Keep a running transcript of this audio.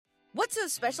What's so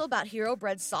special about Hero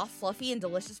Bread's soft, fluffy, and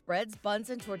delicious breads, buns,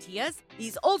 and tortillas?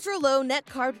 These ultra-low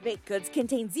net-carb baked goods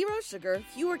contain zero sugar,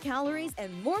 fewer calories,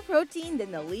 and more protein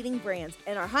than the leading brands,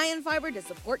 and are high in fiber to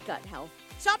support gut health.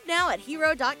 Shop now at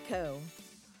hero.co.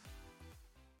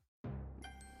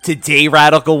 Today,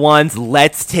 Radical Ones,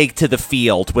 let's take to the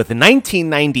field with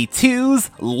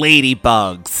 1992's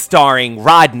Ladybugs, starring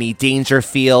Rodney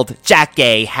Dangerfield, Jack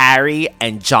A. Harry,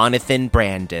 and Jonathan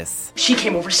Brandis. She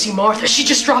came over to see Martha. She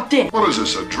just dropped in. What is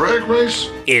this, a drag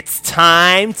race? It's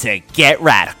time to get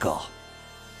radical.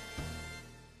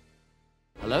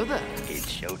 Hello there. It's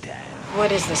showtime.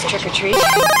 What is this, trick or treat? Did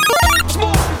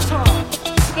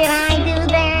I do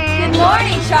that? Good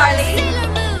morning, Charlie. Sailor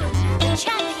Moon, the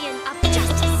champion of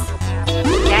justice.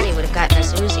 Daddy would have gotten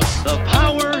us Uzis. The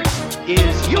power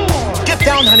is yours. Get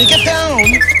down, honey, get down.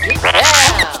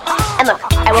 And look,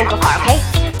 I won't go far, okay?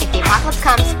 If the apocalypse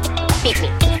comes, beat me.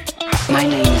 My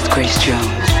name is Grace Jones.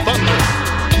 Thunder!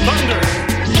 Thunder!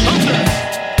 Thunder!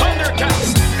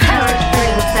 Thundercats! Power of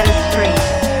 3 will set us free.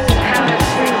 Power of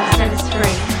 3 will set us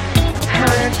free.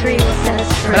 Power of 3 will set us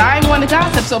free. But I ain't one to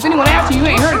gossip, so if anyone asks you, you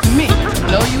ain't heard it from me.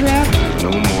 No, you have? There's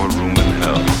no more room in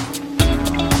hell.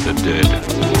 The dead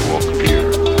will walk here.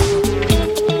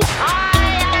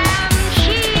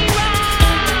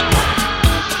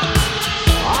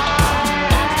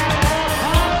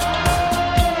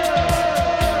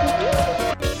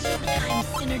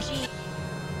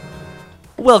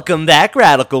 Welcome back,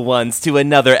 Radical Ones, to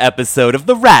another episode of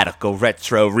the Radical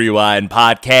Retro Rewind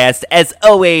podcast. As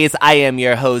always, I am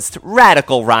your host,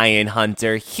 Radical Ryan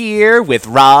Hunter, here with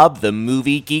Rob, the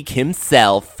movie geek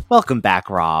himself. Welcome back,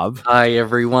 Rob. Hi,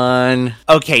 everyone.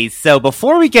 Okay, so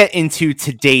before we get into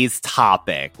today's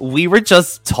topic, we were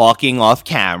just talking off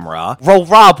camera. Well,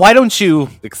 Rob, why don't you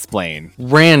explain?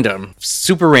 Random.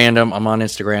 Super random. I'm on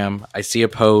Instagram. I see a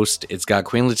post. It's got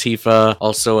Queen Latifah,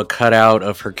 also a cutout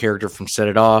of her character from Set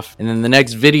It Off. And then the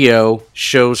next video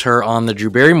shows her on the Drew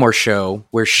Barrymore show,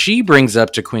 where she brings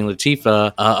up to Queen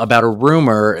Latifah about a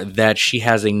rumor that she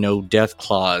has a no-death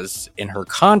clause in her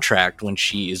contract when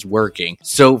she is working.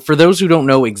 So for those who don't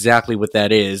know exactly what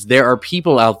that is, there are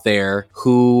people out there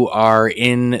who are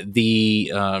in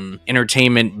the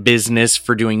entertainment business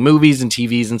for doing movies and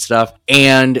TVs and stuff,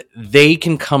 and they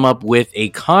can come up with a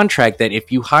contract that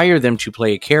if you hire them to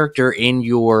play a character in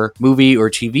your movie or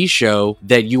TV show,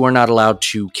 that you are not allowed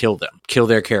to kill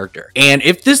their character. And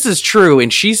if this is true,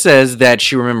 and she says that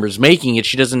she remembers making it,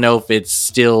 she doesn't know if it's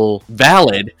still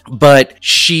valid, but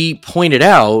she pointed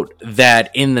out that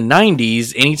in the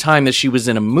 90s, anytime that she was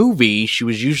in a movie, she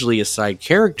was usually a side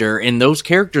character, and those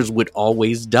characters would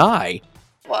always die.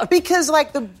 Well, because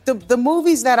like the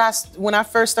movies that when I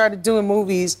first started doing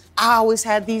movies, I always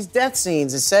had these death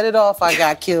scenes. And Set It Off, I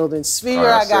got killed. And Sphere,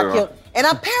 I got killed. And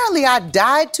apparently I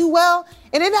died too well.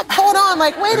 And then I caught on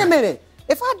like, wait a minute.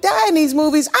 If I die in these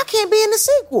movies, I can't be in the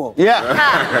sequel.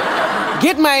 Yeah.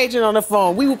 Get my agent on the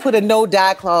phone. We will put a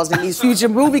no-die clause in these future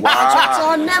movie contracts, so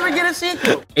I'll never get a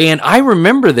sequel. And I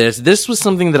remember this. This was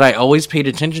something that I always paid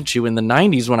attention to in the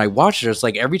 90s when I watched her. It's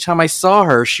like every time I saw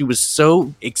her, she was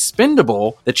so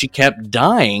expendable that she kept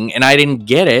dying, and I didn't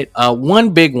get it. One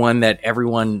big one that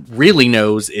everyone really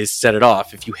knows is Set It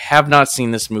Off. If you have not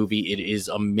seen this movie, it is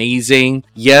amazing.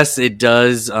 Yes, it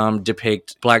does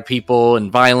depict black people and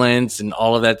violence and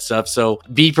all of that stuff, so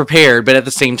be prepared, but at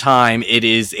the same time, it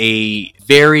is a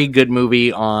very good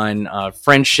movie on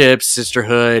friendship,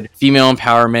 sisterhood, female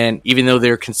empowerment, even though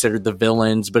they're considered the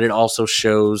villains, but it also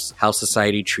shows how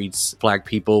society treats black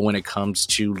people when it comes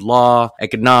to law,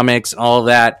 economics, and all of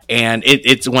that, and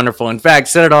it's wonderful. In fact,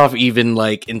 Set It Off even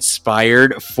like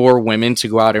inspired 4 women to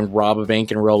go out and rob a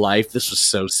bank in real life. This was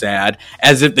so sad,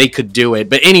 as if they could do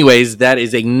it. But anyways, that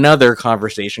is another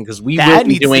conversation, because we will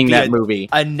be doing that movie.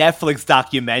 A Netflix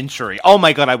documentary. Oh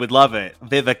my god, I would love it.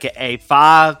 Vivica A.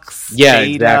 Fox. Yeah,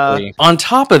 Jada. exactly. On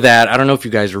top of that, I don't know if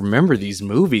you guys remember these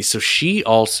movies. So she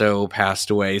also passed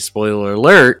away, spoiler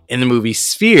alert, in the movie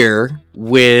Sphere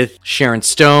with Sharon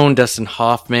Stone, Dustin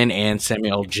Hoffman, and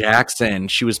Samuel L. Jackson.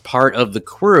 She was part of the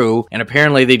crew, and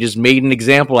apparently they just made an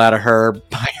example out of her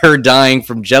by her dying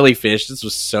from jellyfish. This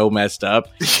was so messed up.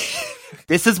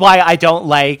 This is why I don't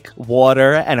like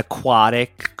water and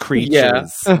aquatic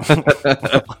creatures.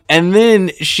 Yeah. And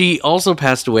then she also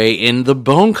passed away in The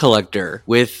Bone Collector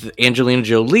with Angelina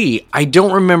Jolie. I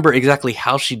don't remember exactly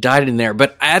how she died in there,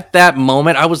 but at that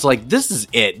moment, I was like, this is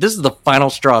it. This is the final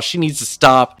straw. She needs to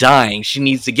stop dying. She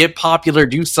needs to get popular,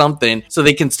 do something so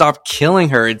they can stop killing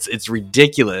her. It's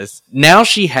ridiculous. Now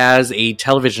she has a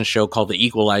television show called The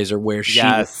Equalizer where she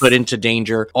is put into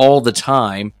danger all the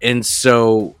time. And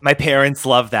so my parents Nerds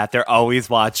love that. They're always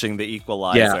watching The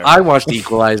Equalizer. Yeah, I watched The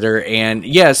Equalizer, and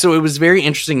yeah, so it was very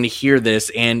interesting to hear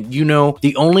this. And you know,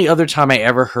 the only other time I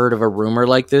ever heard of a rumor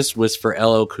like this was for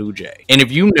LL Cool J. And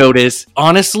if you notice,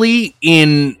 honestly,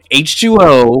 in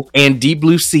H2O and Deep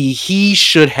Blue Sea, he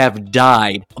should have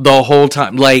died the whole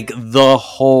time. Like, the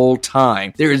whole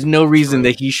time. There is no reason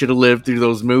that he should have lived through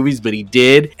those movies, but he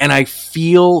did. And I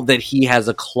feel that he has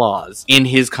a clause in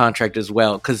his contract as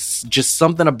well, because just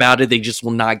something about it, they just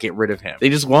will not get rid of him. They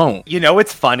just won't. You know,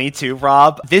 it's funny too,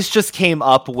 Rob. This just came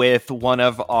up with one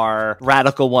of our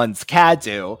Radical Ones,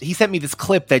 Cadu. He sent me this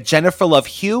clip that Jennifer Love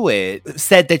Hewitt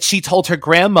said that she told her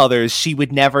grandmothers she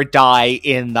would never die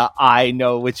in the I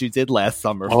Know What You Did Last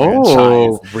Summer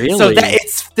franchise. Really? So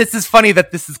this is funny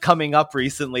that this is coming up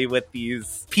recently with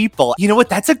these people. You know what?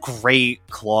 That's a great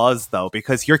clause, though,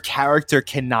 because your character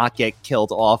cannot get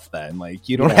killed off then. Like,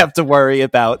 you don't have to worry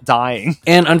about dying.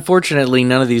 And unfortunately,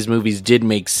 none of these movies did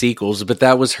make sequels, but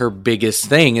that was her biggest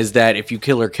thing, is that if you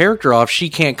kill her character off, she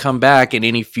can't come back in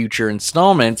any future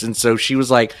installments. And so she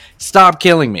was like, stop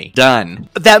killing me. Done.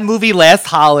 That movie Last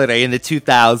Holiday in the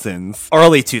 2000s,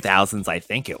 early 2000s, I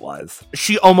think it was.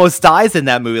 She almost dies in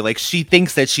that movie. Like, she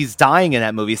thinks that she's dying in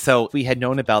that movie. So if we had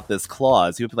known about this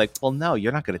clause, you would be like, well, no,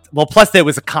 you're not going to. Well, plus there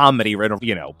was a comedy,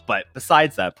 you know, but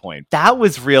besides that point, that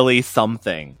was really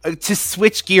something. To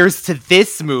switch gears to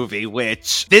this movie,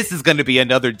 which this is going to be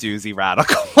another doozy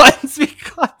Radical Ones,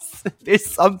 because there's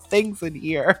some things in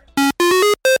here.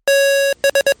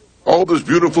 All those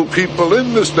beautiful people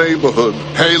in this neighborhood.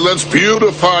 Hey, let's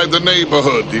beautify the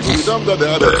neighborhood.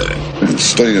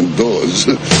 Stay indoors.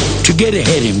 To get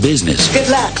ahead in business. Good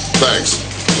luck. Thanks.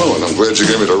 Oh, and I'm glad you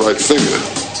gave me the right finger.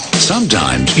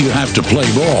 Sometimes you have to play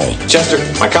ball. Chester,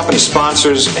 my company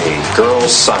sponsors a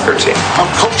girls' soccer team. I'm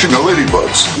coaching the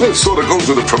Ladybugs. That sort of goes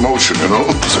with the promotion, you know?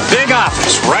 It's a big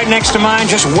office right next to mine,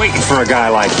 just waiting for a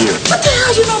guy like you. What the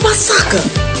hell you know about soccer?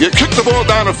 You kick the ball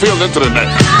down the field into the net.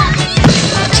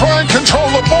 Try and control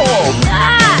the ball.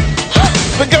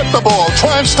 Forget the ball.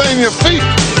 Try and stay on your feet.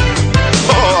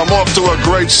 Oh, I'm off to a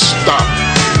great start.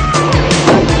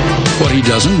 What he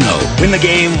doesn't know. Win the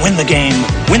game, win the game,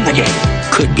 win the game.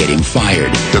 Could get him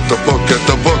fired. Get the book, get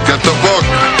the book, get the book.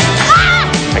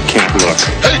 I can't look.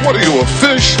 Hey, what are you, a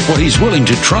fish? What he's willing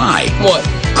to try. What?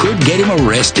 Could get him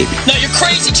arrested. No, you're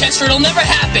crazy, Chester. It'll never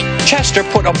happen. Chester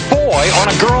put a boy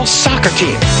on a girls' soccer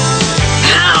team.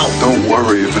 How? Don't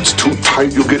worry, if it's too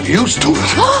tight, you'll get used to it.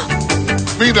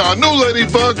 Meet our new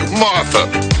ladybug, Martha.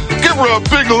 Give her a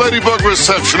big ladybug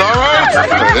reception, all right?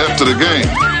 After the game,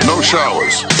 no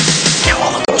showers. Now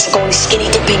all the girls are going skinny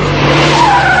dipping.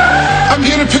 I'm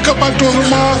here to pick up my daughter,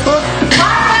 Martha.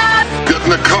 Get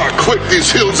in the car quick, these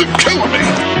hills are killing me.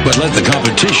 But let the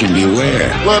competition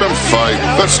beware. Let them fight.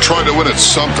 Let's try to win at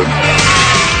something.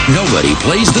 Nobody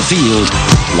plays the field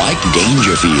like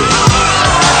Dangerfield.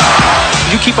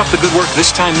 You keep up the good work this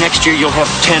time next year, you'll have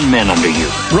 10 men under you.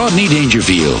 Rodney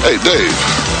Dangerfield. Hey, Dave,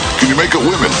 can you make it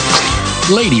women?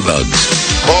 Ladybugs.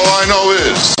 All I know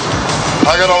is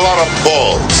I got a lot of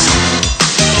balls.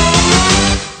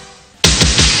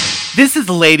 This is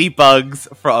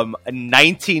Ladybugs from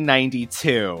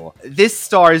 1992. This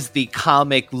stars the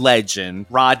comic legend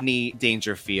Rodney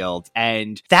Dangerfield,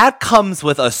 and that comes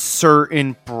with a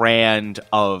certain brand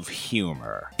of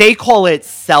humor. They call it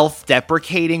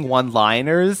self-deprecating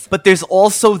one-liners, but there's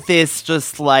also this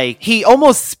just like, he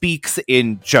almost speaks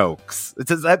in jokes.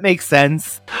 Does that make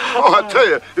sense? Oh, I tell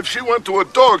you, if she went to a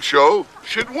dog show,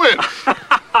 she'd win.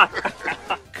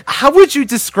 How would you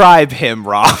describe him,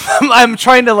 Rob? I'm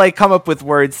trying to like come up with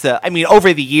words to, I mean,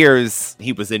 over the years,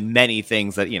 he was in many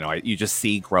things that, you know, you just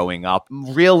see growing up.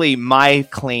 Really, my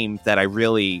claim that I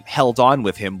really held on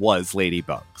with him was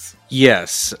Ladybugs.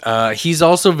 Yes. He's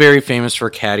also very famous for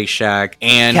Caddyshack.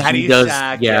 And he does,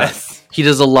 yes. He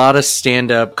does a lot of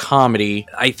stand-up comedy.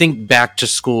 I think Back to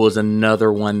School is another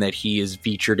one that he is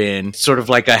featured in. Sort of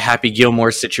like a Happy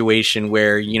Gilmore situation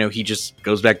where, you know, he just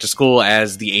goes back to school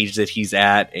as the age that he's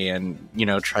at and, you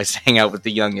know, tries to hang out with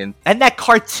the youngin. And that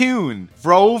cartoon,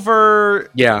 Rover...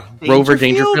 Yeah, Rover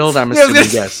Dangerfield, I'm assuming,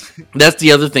 yes. That's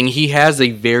the other thing. He has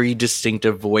a very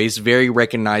distinctive voice, very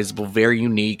recognizable, very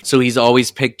unique. So he's always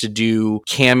picked to do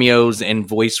cameos and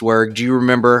voice work. Do you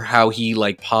remember how he,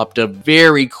 like, popped up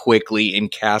very quickly specifically in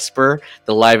Casper,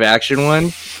 the live action one,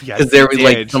 because Yes, there they was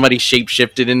like did. somebody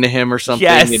shapeshifted into him or something,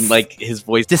 Yes. and like his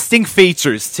voice. Distinct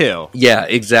features too. Yeah,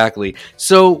 exactly.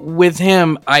 So with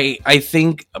him, I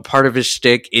think a part of his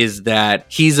shtick is that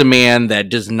he's a man that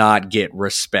does not get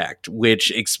respect,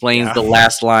 which explains the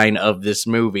last line of this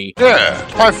movie. Yeah,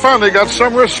 I finally got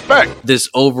some respect. This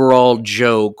overall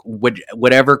joke,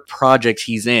 whatever project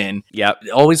he's in, it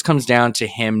always comes down to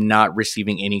him not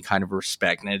receiving any kind of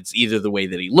respect. And it's either the way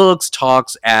that he looks,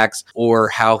 talks, acts, or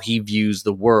how he views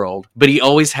the world. But he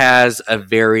always has a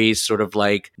very sort of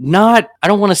like, I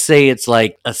don't want to say it's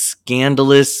like a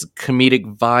scandalous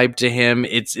comedic vibe to him.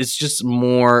 It's just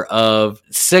more of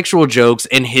sexual jokes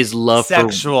and his love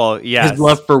his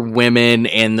love for women,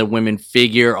 and the women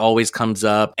figure always comes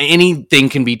up. Anything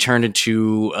can be turned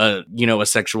into a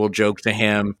sexual joke to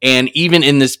him. And even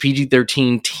in this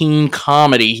PG-13 teen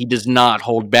comedy, he does not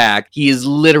hold back. He is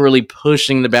literally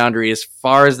pushing the boundary as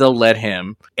far as they'll let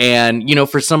him. And,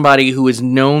 for somebody who is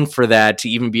known for that, to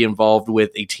even be involved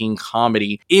with a teen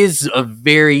comedy is a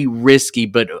very risky,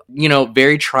 but,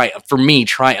 very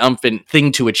triumphant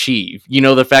thing to achieve.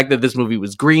 The fact that this movie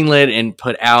was greenlit and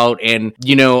put out, and,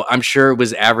 I'm sure it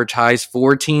was advertised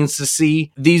for teens to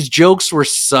see. These jokes were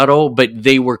subtle, but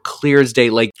they were clear as day.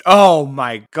 Like, oh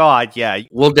my God, yeah.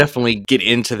 We'll definitely get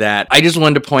into that. I just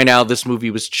wanted to point out this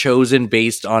movie was chosen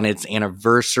based on its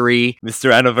anniversary.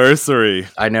 Mr. Anniversary.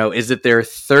 I know. Is it their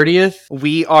 30th?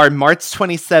 We are March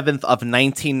 27th of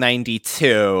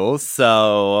 1992,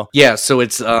 so... Yeah, so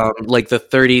it's like the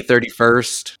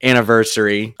 31st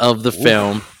anniversary of the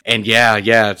film. And yeah,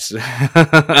 it's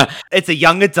it's a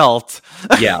young adult.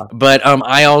 Yeah, but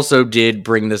I also did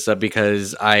bring this up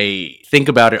because I think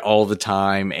about it all the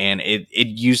time, and it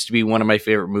used to be one of my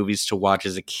favorite movies to watch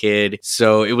as a kid.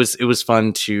 So it was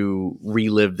fun to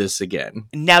relive this again.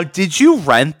 Now, did you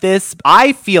rent this?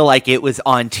 I feel like it was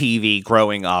on TV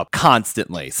growing up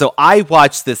constantly. So I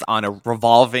watched this on a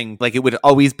revolving, like it would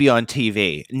always be on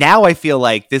TV. Now I feel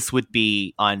like this would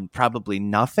be on probably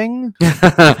nothing.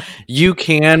 You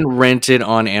can rent it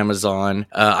on Amazon.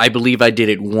 I believe I did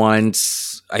it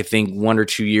once, I think 1 or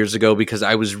 2 years ago, because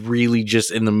I was really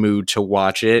just in the mood to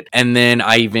watch it. And then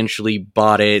I eventually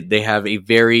bought it. They have a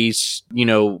very,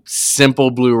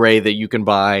 simple Blu-ray that you can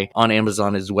buy on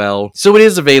Amazon as well. So it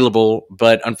is available,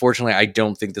 but unfortunately, I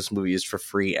don't think this movie is for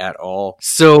free at all.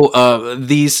 So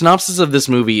the synopsis of this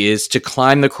movie is: to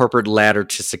climb the corporate ladder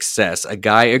to success, a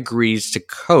guy agrees to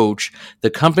coach the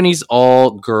company's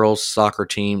all-girls soccer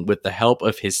team with the help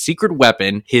of his secret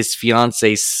weapon, his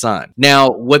fiance's son. Now,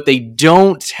 what they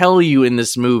don't tell you in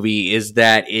this movie is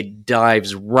that it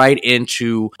dives right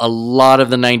into a lot of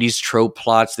the 90s trope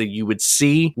plots that you would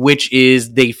see, which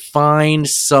is they find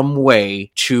some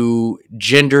way to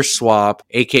gender swap,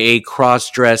 aka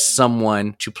cross-dress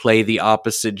someone to play the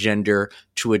opposite gender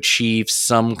to achieve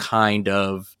some kind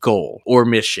of goal or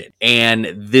mission.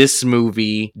 And this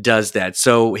movie does that.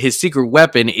 So his secret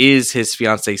weapon is his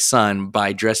fiance's son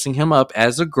by dressing him up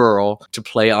as a girl to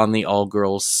play on the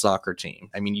all-girls soccer team.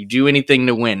 I mean, you do anything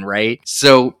to win, right?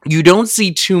 So you don't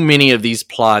see too many of these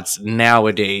plots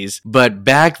nowadays, but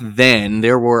back then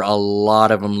there were a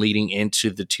lot of them leading into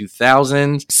the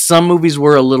 2000s. Some movies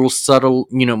were a little subtle,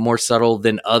 more subtle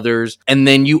than others. And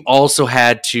then you also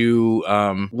had to,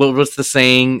 what's the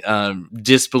saying?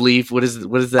 Disbelief. What is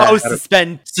that? Oh,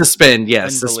 suspend.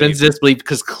 Yes, suspend disbelief,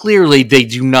 because clearly they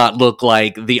do not look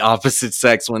like the opposite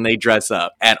sex when they dress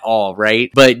up at all,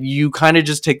 right? But you kind of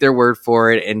just take their word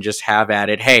for it and just have at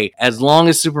it. Hey, as long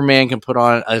as Superman can put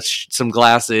on some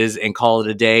glasses and call it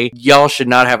a day, y'all should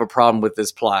not have a problem with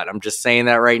this plot. I'm just saying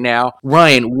that right now.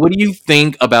 Ryan, what do you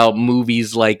think about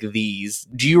movies like these?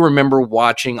 Do you remember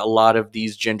watching a lot of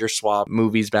these gender swap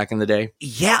movies back in the day?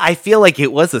 Yeah, I feel like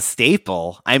it was a staple.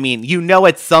 I mean,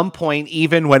 at some point,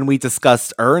 even when we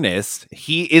discussed Ernest,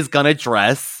 he is gonna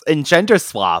dress and gender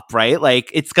swap, right?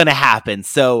 Like, it's gonna happen.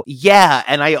 So, yeah,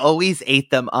 and I always ate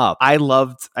them up.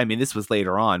 This was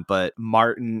later on, but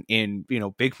Martin in,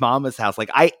 Big Mama's house,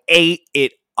 like, I ate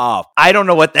it up. I don't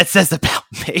know what that says about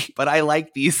me, but I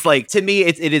like these, like, to me,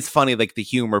 it is funny, like, the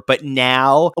humor. But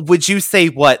now, would you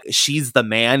say She's the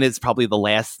Man is probably the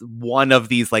last one of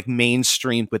these, like,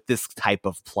 mainstream with this type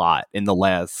of plot in the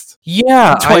last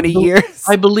 20 years?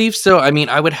 I believe so. I mean,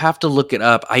 I would have to look it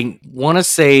up. I want to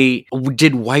say,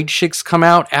 did White Chicks come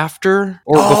out after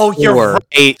or before? You're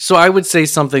right. So I would say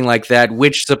something like that,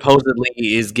 which supposedly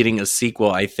is getting a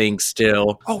sequel, I think,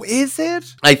 still. Oh, is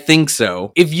it? I think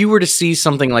so. If you were to see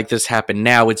something something like this happen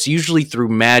now, it's usually through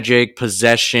magic,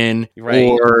 possession, Right.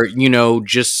 or, you know,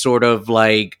 just sort of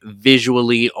like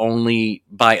visually only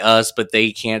by us, but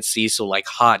they can't see. So like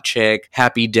Hot Chick,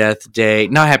 Happy Death Day,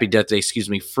 not Happy Death Day, excuse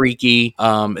me, Freaky.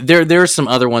 There are some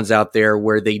other ones out there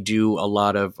where they do a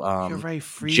lot of You're right,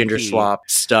 Freaky. gender swap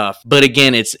stuff. But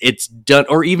again, it's done,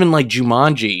 or even like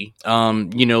Jumanji,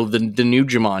 you know, the new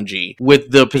Jumanji with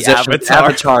the possession of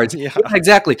avatars. Yeah. Yeah,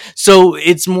 exactly. So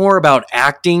it's more about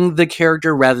acting the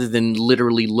character rather than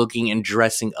literally looking and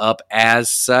dressing up as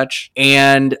such.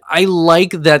 And I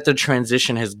like that the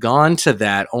transition has gone to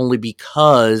that only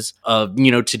because of,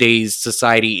 you know, today's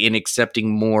society in accepting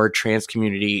more trans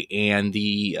community and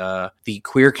the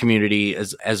queer community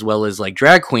as well as like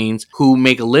drag queens who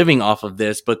make a living off of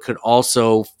this, but could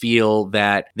also feel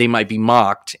that they might be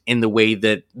mocked in the way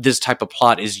that this type of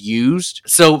plot is used.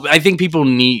 So I think people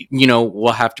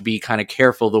will have to be kind of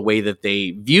careful the way that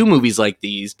they view movies like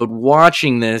these. But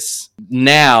watching this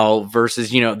now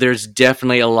versus, you know, there's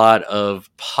definitely a lot of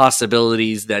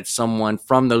possibilities that someone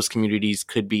from those communities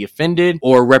could be offended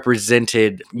or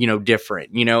represented, you know,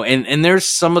 different, you know, and there's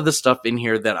some of the stuff in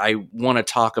here that I want to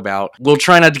talk about. We'll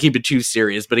try not to keep it too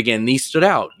serious, but again, these stood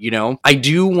out, you know. I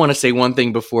do want to say one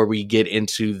thing before we get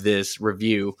into this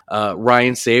review.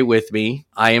 Ryan, say it with me.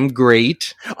 I am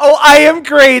great. Oh, I am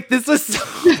great. This is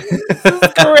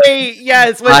great.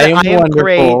 Yes, I am wonderful.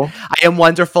 Great. I am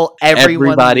wonderful.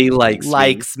 Everybody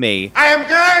likes me. I am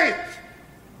great.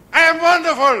 I am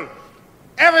wonderful.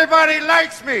 Everybody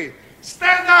likes me.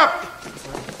 Stand up.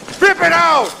 Rip it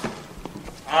out.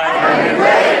 I am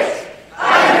great.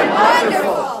 I am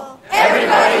wonderful.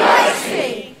 Everybody likes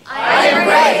me. I am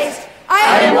great.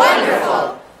 I am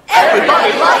wonderful.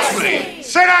 Everybody likes me.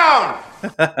 Sit down.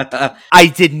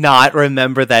 I did not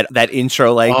remember that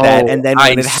intro like that, and then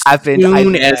when it happened,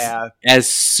 as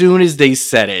soon as they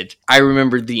said it, I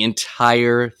remembered the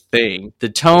entire thing. The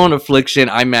tone, affliction,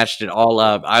 I matched it all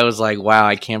up. I was like, wow,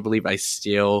 I can't believe I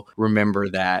still remember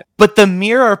that. But the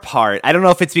mirror part, I don't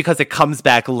know if it's because it comes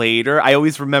back later. I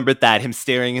always remembered that, him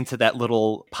staring into that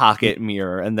little pocket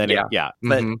mirror, and then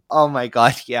But oh my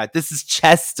god, yeah, this is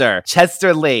Chester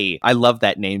Lee. I love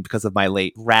that name because of my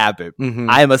late rabbit.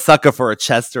 I am a sucker for a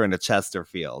Chester and a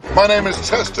Chesterfield. My name is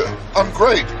Chester. I'm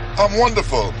great. I'm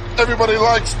wonderful. Everybody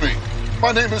likes me.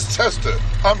 My name is Chester.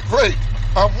 I'm great.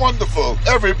 I'm wonderful.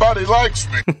 Everybody likes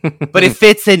me. But if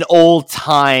it's an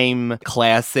old-time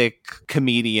classic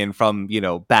comedian from, you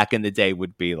know, back in the day,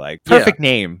 would be like, perfect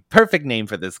name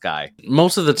for this guy.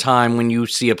 Most of the time when you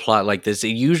see a plot like this,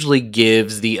 it usually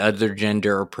gives the other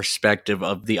gender or perspective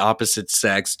of the opposite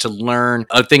sex to learn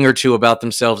a thing or two about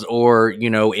themselves, or, you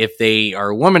know, if they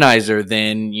are a womanizer,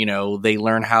 then, you know, they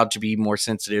learn how to be more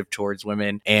sensitive towards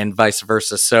women and vice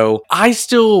versa. So I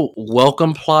still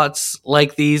welcome plots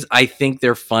like these. I think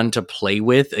they're fun to play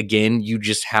with. Again, you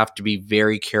just have to be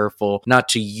very careful not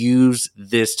to use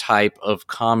this type of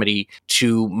comedy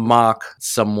to mock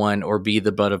someone or be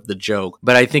the butt of the joke.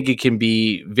 But I think it can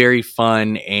be very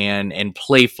fun and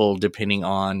playful depending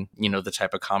on, you know, the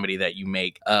type of comedy that you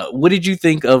make. What did you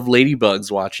think of Ladybugs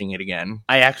watching it again?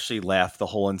 I actually laughed the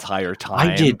whole entire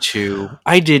time. I did too.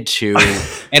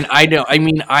 And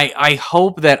I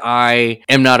hope that I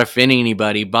am not offending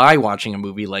anybody by watching a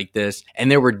movie like this.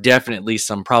 And there were definitely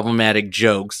some problematic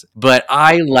jokes, but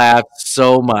I laughed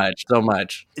so much.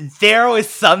 There was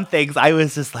some things I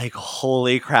was just like,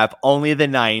 holy crap, only the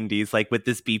 90s, like with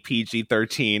this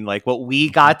PG-13, like what we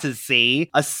got to see,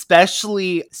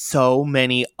 especially so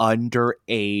many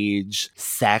underage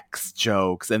sex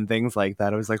jokes and things like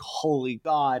that. I was like, holy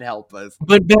God, help us.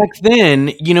 But back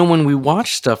then, you know, when we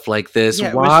watched stuff like this,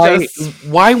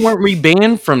 why weren't we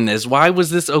banned from this? Why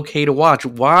was this okay to watch?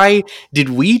 Why did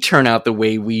we turn out the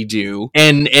way we do?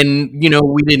 And you know,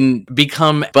 we didn't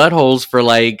become buttholes for,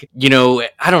 like, you know,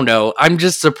 I don't know. I'm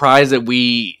just surprised that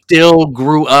we still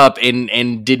grew up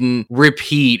and didn't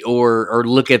repeat or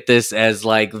look at this as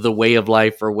like the way of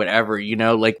life or whatever, you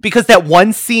know, like, because that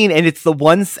one scene, and it's the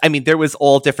one, I mean, there was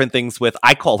all different things with,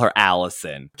 I call her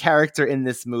Allison. Character in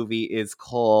this movie is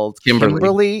called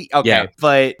Kimberly. Okay. Yeah.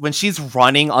 But when she's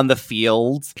running on the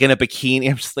field in a bikini,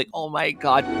 I'm just like, oh my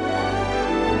God.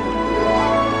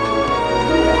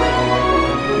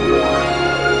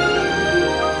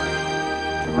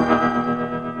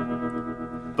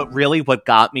 But really what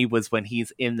got me was when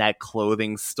he's in that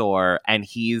clothing store and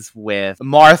he's with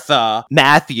Martha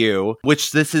Matthew,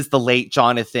 which this is the late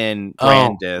Jonathan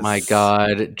Brandis. Oh my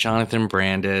God, Jonathan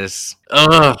Brandis.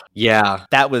 Ugh. Yeah.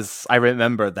 That was, I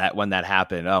remember that when that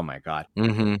happened. Oh my God.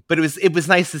 Mm-hmm. But it was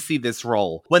nice to see this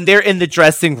role. When they're in the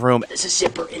dressing room. There's a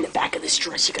zipper in the back of this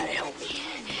dress. You gotta help me.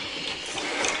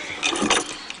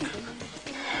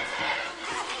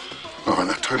 All right,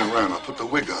 now turn around. I'll put the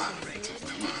wig on.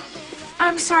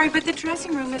 I'm sorry, but the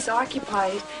dressing room is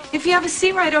occupied. If you have a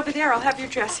seat right over there, I'll have your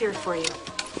dress here for you.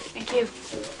 Thank you.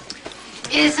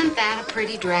 Isn't that a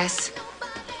pretty dress?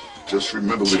 Just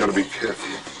remember, we gotta be careful.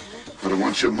 I don't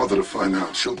want your mother to find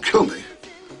out. She'll kill me.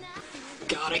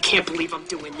 God, I can't believe I'm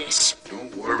doing this.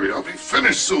 Don't worry, I'll be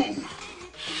finished soon.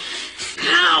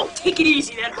 Ow! Take it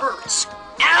easy, that hurts.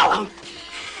 Ow!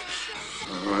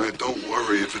 All right, don't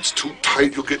worry. If it's too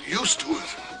tight, you'll get used to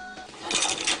it.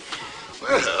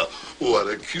 Well,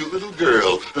 what a cute little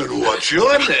girl. And what's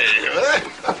your name,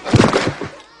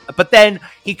 But then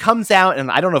he comes out,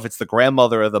 and I don't know if it's the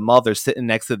grandmother or the mother sitting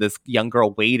next to this young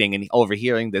girl waiting and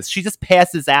overhearing this. She just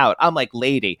passes out. I'm like,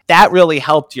 lady, that really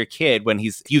helped your kid when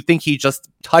you think he just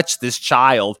touched this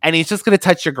child, and he's just going to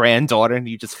touch your granddaughter, and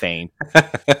you just faint.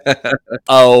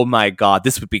 Oh my God,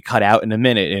 this would be cut out in a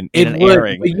minute in an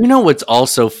airing. But you know what's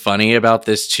also funny about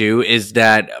this too is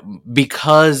that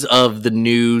because of the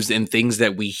news and things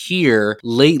that we hear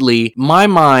lately, my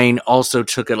mind also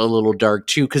took it a little dark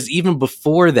too, because even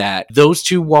before that, those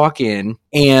two walk in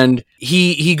and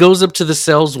he goes up to the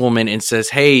saleswoman and says,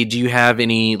 hey, do you have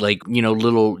any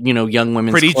little young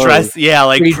women's pretty clothes? dress, yeah,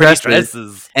 like pretty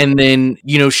dresses. And then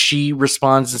she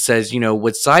responds and says,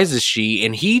 what size is she?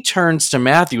 And he turns to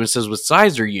Matthew and says, what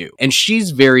size are you? And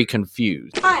she's very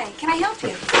confused. Hi, can I help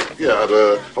you? Yeah,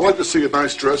 I'd like to see a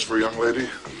nice dress for a young lady.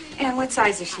 And what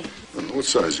size is she? What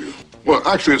size are you? Well,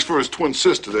 actually, it's for his twin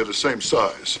sister. They're the same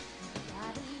size.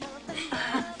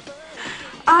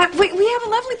 We have a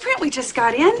lovely print we just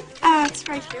got in. It's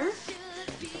right here.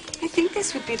 I think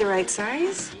this would be the right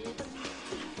size.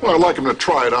 Well, I'd like him to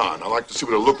try it on. I'd like to see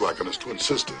what it looked like on his twin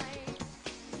sister.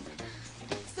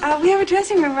 We have a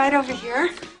dressing room right over here.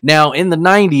 Now, in the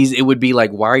 90s, it would be like,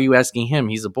 why are you asking him?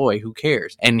 He's a boy. Who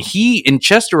cares? And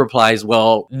Chester replies,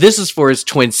 well, this is for his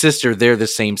twin sister. They're the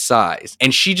same size.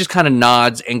 And she just kind of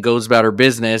nods and goes about her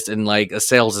business and like a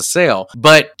sale's a sale.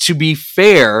 But to be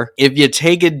fair, if you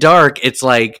take it dark, it's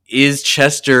like, is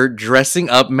Chester dressing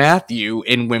up Matthew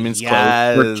in women's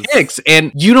clothes for kicks?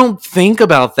 And you don't think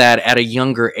about that at a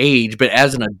younger age, but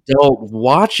as an adult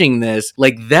watching this,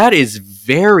 like that is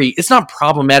it's not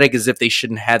problematic as if they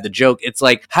shouldn't have the joke. It's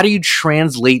like, how do you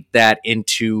translate that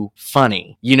into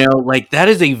funny? Like that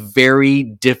is a very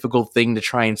difficult thing to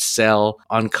try and sell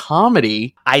on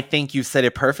comedy. I think you said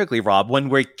it perfectly, Rob. When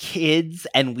we're kids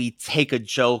and we take a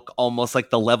joke almost like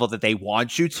the level that they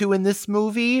want you to in this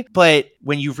movie, but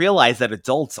when you realize that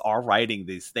adults are writing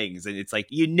these things and it's like,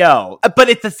 but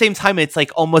at the same time, it's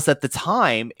like almost at the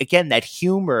time, again, that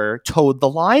humor towed the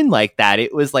line like that.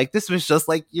 It was like, this was just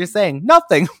like you're saying,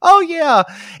 nothing. Oh yeah.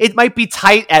 It might be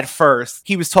tight at first.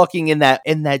 He was talking in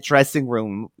that dressing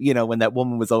room, when that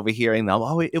woman was overhearing them.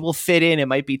 Oh, it will fit in. It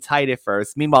might be tight at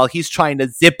first. Meanwhile, he's trying to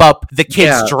zip up the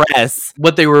kid's dress.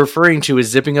 What they were referring to is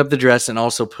zipping up the dress and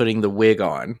also putting the wig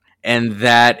on. And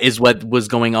that is what was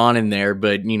going on in there.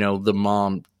 But, the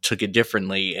mom took it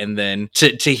differently. And then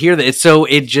to hear that, so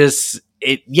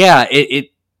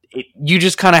you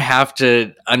just kind of have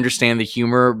to understand the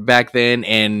humor back then.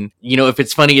 And, if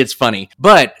it's funny, it's funny.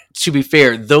 But to be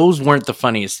fair, those weren't the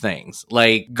funniest things.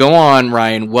 Like, go on,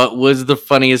 Ryan. What was the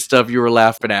funniest stuff you were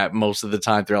laughing at most of the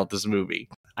time throughout this movie?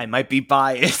 I might be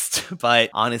biased, but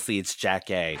honestly, it's Jack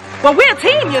A. Well, we're a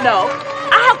team,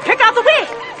 I helped pick out the wig.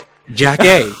 Jack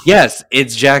A. Yes,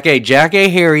 it's Jack A. Jack A.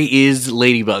 Harry is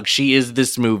Ladybug. She is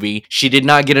this movie. She did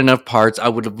not get enough parts. I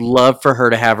would have loved for her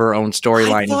to have her own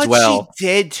storyline as well. She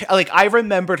did. Like, I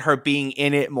remembered her being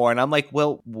in it more, and I'm like,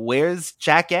 well, where's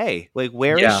Jack A? Like,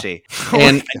 where is she?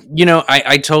 And,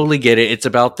 I totally get it. It's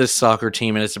about this soccer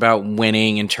team, and it's about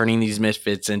winning and turning these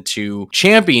misfits into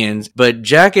champions. But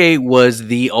Jack A. was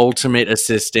the ultimate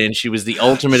assistant. She was the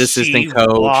ultimate assistant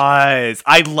coach.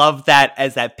 I love that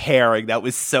as that pairing. That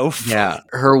was so fun. Yeah,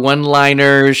 her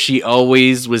one-liners, she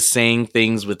always was saying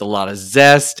things with a lot of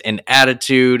zest and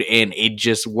attitude, and it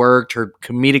just worked. Her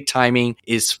comedic timing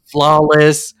is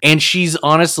flawless, and she's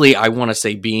honestly, I want to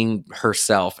say, being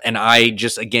herself. And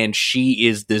she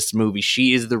is this movie.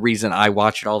 She is the reason I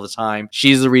watch it all the time.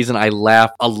 She's the reason I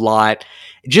laugh a lot.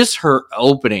 Just her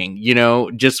opening,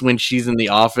 just when she's in the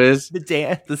office. The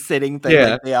dance, the sitting thing.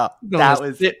 Yeah. That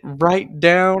was sit right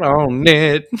down on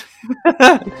it.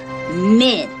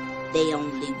 Men, they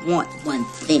only want one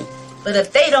thing. But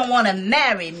if they don't want to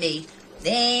marry me, they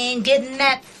ain't getting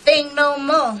that thing no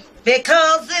more.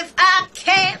 Because if I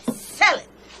can't sell it,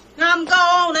 I'm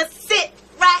gonna sit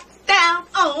right down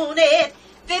on it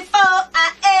before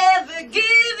I ever give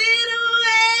it away.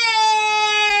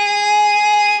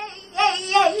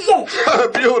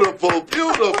 Beautiful,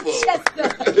 beautiful.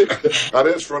 Chester. I'd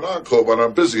ask for an encore, but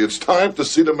I'm busy. It's time to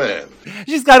see the man.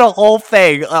 She's got a whole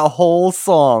thing, a whole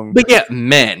song. But yeah,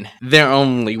 men, they're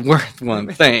only worth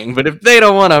one thing. But if they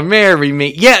don't want to marry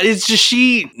me, yeah, it's just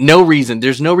no reason.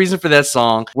 There's no reason for that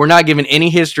song. We're not given any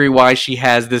history why she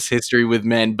has this history with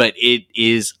men, but it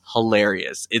is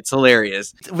hilarious. It's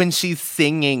hilarious. When she's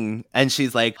singing and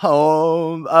she's like,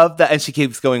 home of the, and she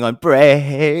keeps going on,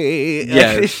 brave.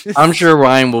 Yes, I'm sure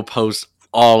Ryan will post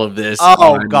all of this.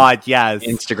 Oh God, yes.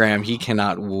 Instagram. He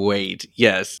cannot wait.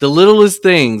 Yes. The littlest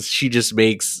things she just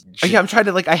makes. Yeah, I'm trying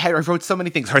to I wrote so many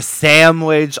things. Her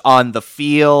sandwich on the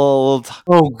field.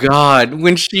 Oh God.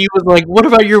 When she was like, what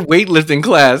about your weightlifting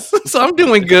class? So I'm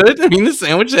doing good. I mean, the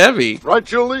sandwich heavy. Right,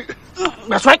 Julie?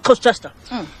 That's right, Coach Chester.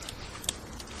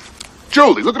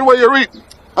 Julie, look at the way you're eating.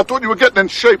 I thought you were getting in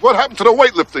shape. What happened to the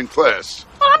weightlifting class?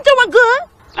 Oh, I'm doing good.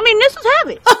 I mean, this is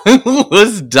heavy. I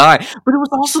was dying. But it was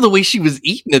also the way she was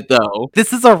eating it, though.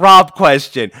 This is a Rob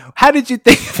question. How did you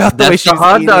think about the way she was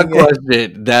hot dog eating it?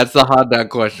 question. That's the hot dog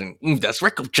question. That's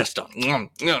right, Coach Chester.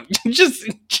 Just.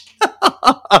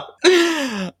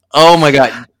 Oh my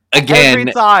God. Again,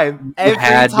 every time.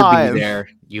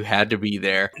 You had to be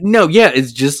there. No, yeah,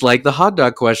 it's just like the hot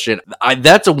dog question.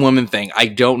 That's a woman thing. I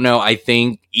don't know. I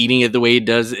think eating it the way it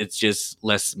does, it's just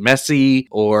less messy,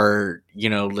 or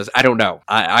less. I don't know.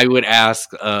 I would ask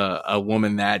a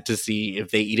woman that to see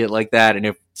if they eat it like that, and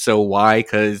if so, why?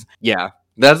 Because yeah,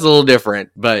 that's a little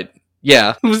different. But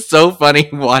yeah, it was so funny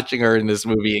watching her in this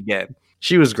movie again.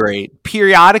 She was great.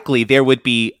 Periodically, there would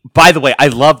be... By the way, I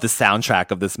love the soundtrack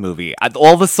of this movie.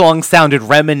 All the songs sounded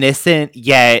reminiscent,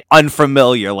 yet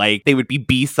unfamiliar. Like, they would be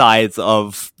B-sides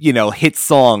of, hit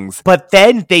songs. But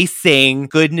then they sing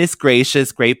Goodness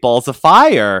Gracious, Great Balls of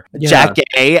Fire, Yeah. Jack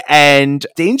A. and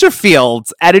Dangerfield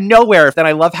out of nowhere. Then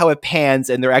I love how it pans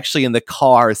and they're actually in the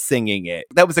car singing it.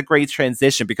 That was a great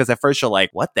transition because at first you're like,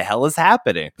 what the hell is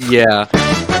happening? Yeah.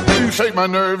 You shake my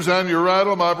nerves and you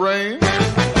rattle my brain.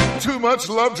 Too much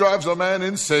love drives a man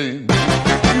insane.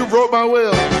 You broke my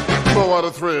will, but what a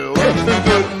thrill.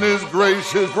 Goodness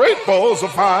gracious, great balls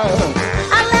of fire.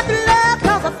 I left the love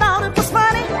cause I thought it was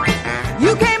funny.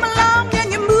 You came along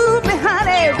and you moved me,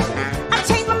 honey. I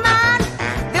changed my mind,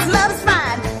 this love is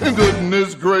fine.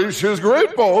 Goodness gracious,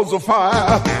 great balls of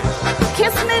fire.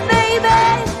 Kiss me, baby.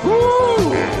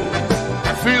 Ooh.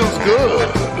 Feels good.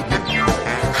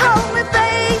 Hold me, baby.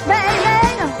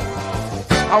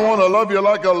 I wanna love you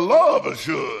like a lover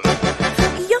should.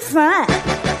 You're fine.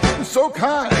 So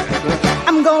kind.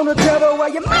 I'm gonna trouble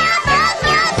while you're mine.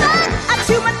 I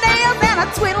chew my nails and I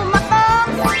twiddle my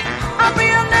thumbs. I'm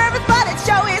real nervous, but it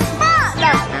sure is fun.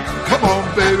 Come on,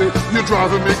 baby, you're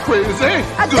driving me crazy.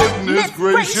 Goodness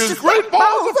gracious, great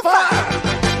balls of fire.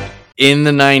 In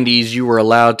the 90s, you were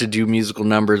allowed to do musical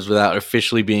numbers without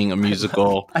officially being a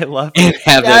musical. I love and it.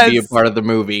 have that be a part of the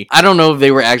movie. I don't know if they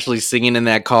were actually singing in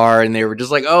that car and they were just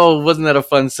like, oh, wasn't that a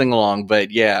fun sing-along? But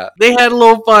yeah, they had a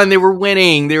little fun. They were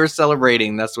winning. They were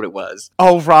celebrating. That's what it was.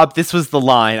 Oh, Rob, this was the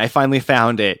line. I finally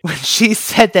found it. When she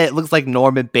said that it looks like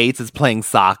Norman Bates is playing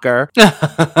soccer.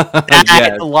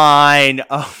 That line.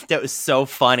 Oh, that was so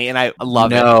funny. And I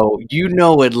love it. No, you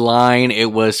know what line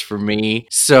it was for me.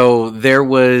 So there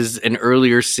was an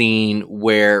earlier scene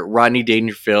where Rodney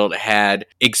Dangerfield had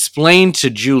explained to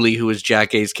Julie, who was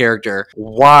Jack A's character,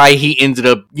 why he ended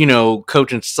up,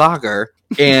 coaching soccer.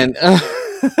 And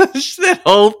that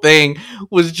whole thing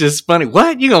was just funny.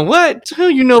 What? You going what? Who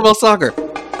you know about soccer?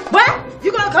 What?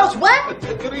 You gonna coach what?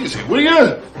 Take it easy, will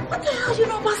ya? What the hell you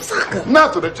know about soccer?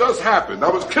 Nothing, it just happened. I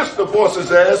was kissing the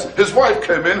boss's ass, his wife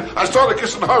came in, I started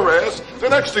kissing her ass. The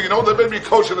next thing you know, they made me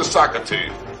coaching the soccer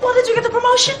team. Well, did you get the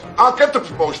promotion? I'll get the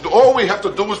promotion. All we have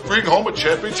to do is bring home a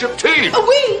championship team.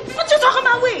 We? What you talking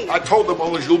about, we? I told them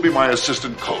always you'll be my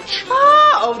assistant coach.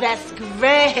 Oh, that's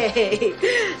great.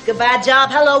 Goodbye,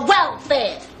 job. Hello,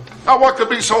 welfare. Now, what could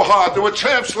be so hard? There were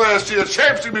champs last year,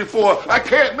 champs the year before. I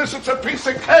can't miss it's a piece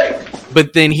of cake.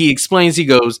 But then he explains, he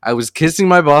goes, I was kissing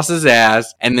my boss's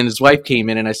ass, and then his wife came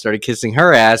in and I started kissing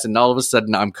her ass, and all of a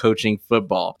sudden I'm coaching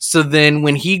football. So then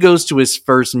when he goes to his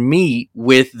first meet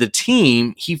with the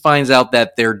team, he finds out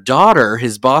that their daughter,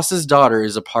 his boss's daughter,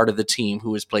 is a part of the team,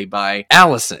 who is played by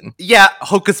Allison. Yeah,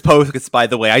 Hocus Pocus, by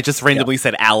the way. I just randomly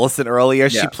said Allison earlier.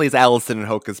 Yeah. She plays Allison in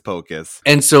Hocus Pocus.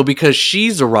 And so because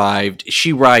she arrived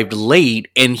late,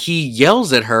 and he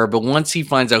yells at her, but once he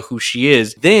finds out who she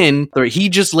is, then he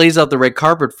just lays out the red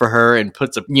carpet for her and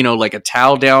puts a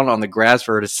towel down on the grass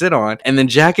for her to sit on. And then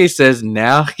Jackie says,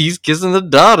 now he's kissing the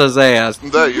daughter's ass.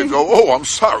 There you go. Oh, I'm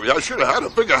sorry. I should have had a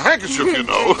bigger handkerchief,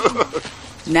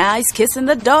 Now he's kissing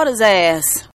the daughter's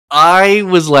ass. I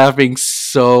was laughing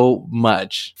so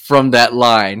much from that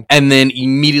line, and then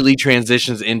immediately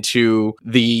transitions into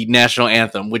the national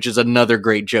anthem, which is another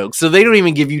great joke. So they don't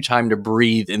even give you time to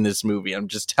breathe in this movie. I'm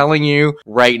just telling you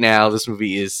right now, this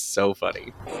movie is so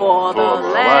funny. For the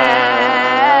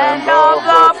land of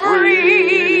the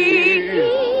free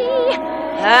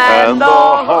and the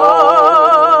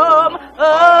home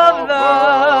of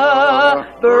the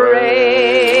brave.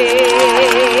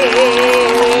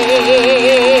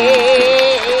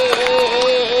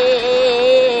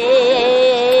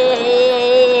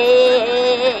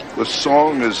 The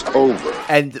song is over.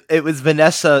 And it was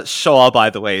Vanessa Shaw,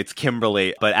 by the way. It's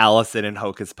Kimberly, but Allison in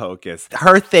Hocus Pocus.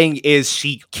 Her thing is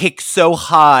she kicks so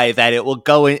high that it will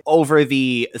go over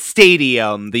the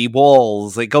stadium, the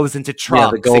walls. It goes into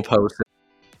trunks. Yeah, the goalpost.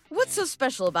 What's so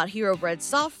special about Hero Bread's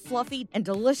soft, fluffy, and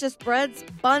delicious breads,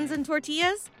 buns, and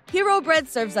tortillas? Hero Bread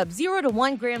serves up 0 to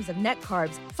 1 grams of net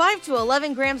carbs, 5 to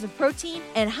 11 grams of protein,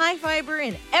 and high fiber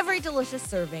in every delicious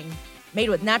serving. Made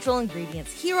with natural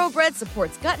ingredients, Hero Bread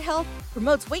supports gut health,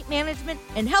 promotes weight management,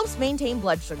 and helps maintain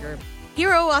blood sugar.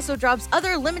 Hero also drops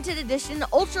other limited edition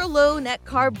ultra-low net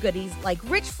carb goodies like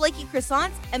rich flaky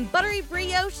croissants and buttery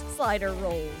brioche slider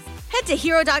rolls. Head to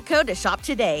hero.co to shop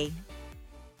today.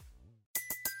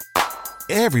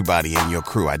 Everybody in your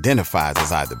crew identifies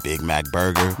as either Big Mac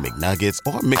Burger, McNuggets,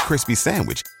 or McCrispy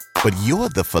Sandwich. But you're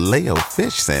the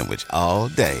Filet-O-Fish Sandwich all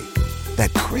day.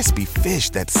 That crispy fish,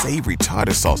 that savory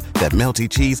tartar sauce, that melty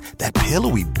cheese, that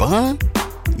pillowy bun.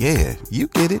 Yeah, you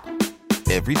get it.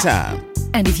 Every time.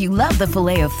 And if you love the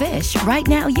Filet-O-Fish, right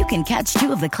now you can catch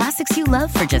 2 of the classics you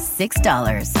love for just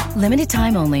 $6. Limited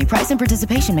time only. Price and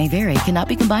participation may vary. Cannot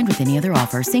be combined with any other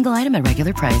offer. Single item at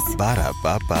regular price.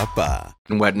 Ba-da-ba-ba-ba.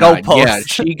 And whatnot. Go Post. Yeah,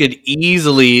 she could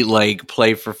easily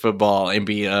play for football and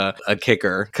be a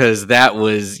kicker, because that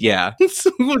was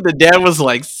the dad was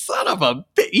like, son of a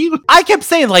bitch. I kept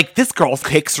saying, this girl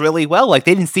kicks really well. They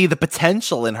didn't see the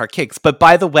potential in her kicks. But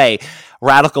by the way,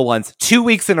 Radical Ones, 2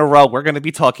 weeks in a row, we're going to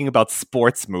be talking about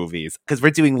sports movies because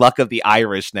we're doing Luck of the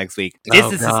Irish next week. This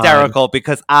is hysterical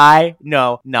because I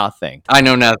know nothing. I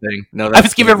know nothing. No, I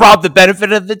was giving Rob the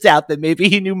benefit of the doubt that maybe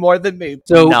he knew more than me.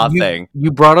 So nothing.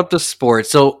 You brought up the sports.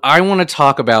 So I want to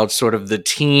talk about sort of the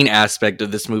teen aspect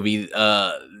of this movie.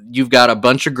 You've got a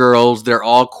bunch of girls. They're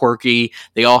all quirky.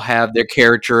 They all have their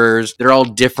characters. They're all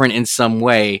different in some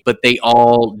way, but they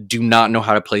all do not know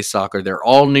how to play soccer. They're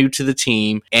all new to the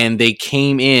team, and they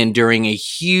came in during a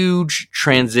huge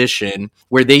transition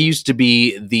where they used to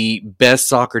be the best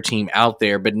soccer team out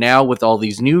there. But now with all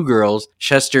these new girls,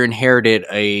 Chester inherited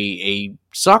a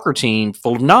soccer team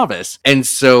full of novice. And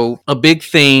so a big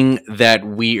thing that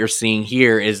we are seeing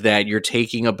here is that you're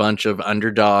taking a bunch of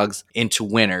underdogs into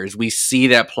winners. We see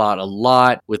that plot a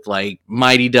lot with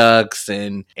Mighty Ducks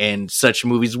and such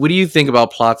movies. What do you think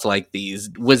about plots like these?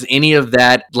 Was any of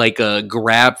that a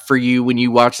grab for you when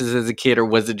you watched this as a kid, or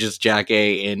was it just Jack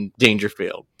A and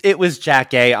Dangerfield? It was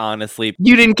Jack A, honestly.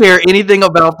 You didn't care anything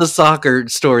about the soccer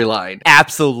storyline?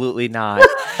 Absolutely not.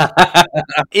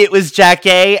 It was Jack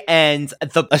A and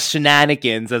the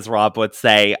shenanigans, as Rob would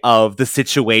say, of the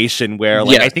situation where,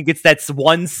 I think it's that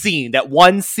one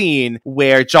scene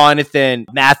where Jonathan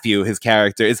Matthew, his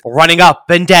character, is running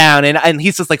up and down, and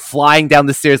he's just flying down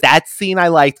the stairs. That scene I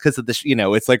liked because of the,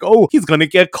 it's oh, he's gonna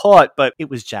get caught, but it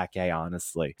was Jack A,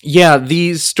 honestly. Yeah,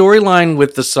 the storyline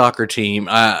with the soccer team,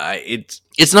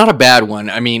 it's not a bad one.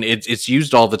 I mean, it's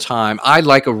used all the time. I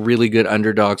like a really good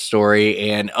underdog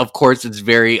story, and of course, it's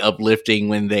very uplifting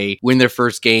when they win their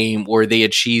first game, or they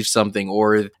achieve something,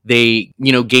 or they,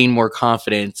 gain more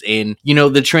confidence. And,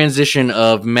 the transition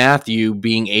of Matthew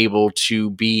being able to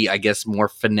be, I guess, more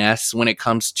finesse when it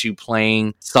comes to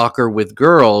playing soccer with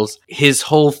girls, his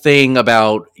whole thing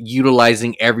about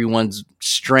utilizing everyone's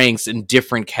strengths in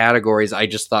different categories, I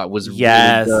just thought was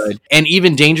really good. And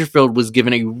even Dangerfield was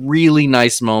given a really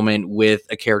nice moment with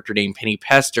a character named Penny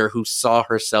Pester, who saw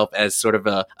herself as sort of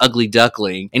a ugly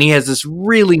duckling, and he has this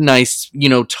really nice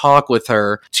talk with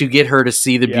her to get her to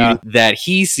see the beauty that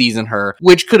he sees in her,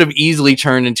 which could have easily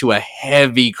turned into a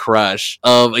heavy crush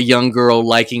of a young girl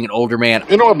liking an older man.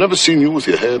 I've never seen you with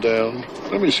your hair down.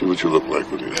 Let me see what you look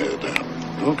like with your hair down.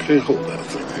 Okay, hold that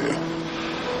thing here.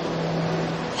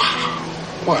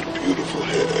 What beautiful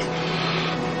hair.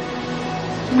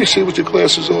 Let me see with your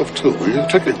glasses off, too. Will you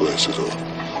take your glasses off?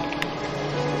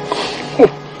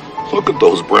 Oh, look at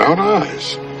those brown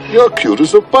eyes. You're cute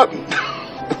as a button.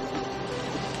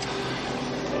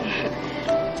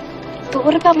 But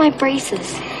what about my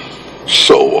braces?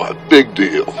 So what? Big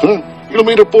deal, huh? You'll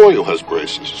meet a boy who has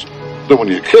braces. Then when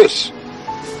you kiss,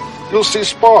 you'll see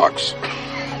sparks.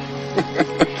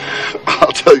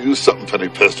 I'll tell you something, Penny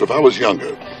Pester. If I was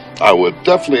younger, I would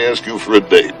definitely ask you for a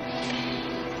date.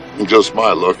 And just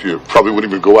my luck, you probably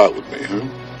wouldn't even go out with me, huh?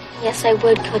 Yes, I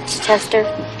would, Coach Chester.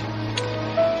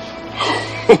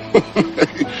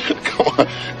 Come on,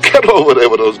 get over there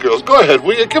with those girls. Go ahead,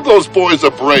 will you? Give those boys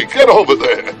a break. Get over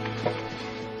there.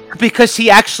 Because she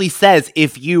actually says,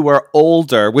 if you were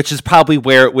older, which is probably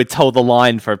where it would toe the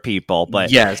line for people.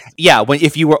 But yes. Yeah,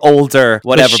 if you were older,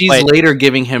 whatever. But she's later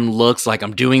giving him looks like,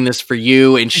 I'm doing this for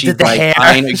you. And she's like,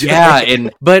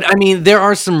 but I mean, there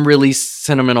are some really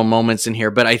sentimental moments in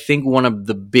here. But I think one of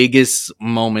the biggest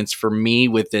moments for me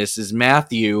with this is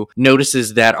Matthew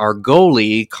notices that our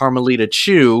goalie, Carmelita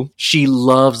Chu, she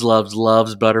loves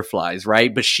butterflies,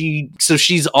 right? But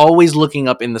she's always looking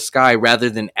up in the sky rather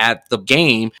than at the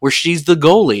game where she's the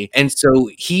goalie. And so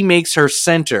he makes her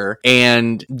center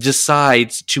and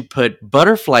decides to put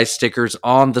butterfly stickers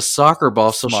on the soccer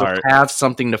ball so she'll have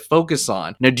something to focus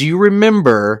on. Now, do you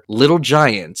remember Little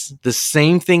Giants? The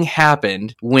same thing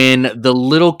happened when the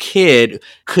little kid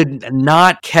could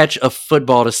not catch a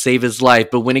football to save his life,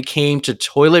 but when it came to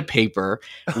toilet paper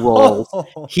rolls,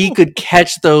 he could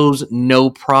catch those no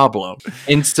problem.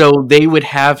 And so they would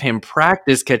have him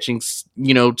practice catching,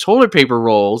 toilet paper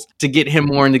rolls to get him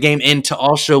more in the game and to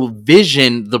also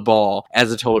vision the ball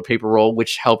as a toilet paper roll,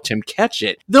 which helped him catch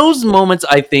it. Those moments,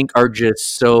 I think, are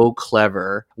just so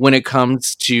clever when it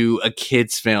comes to a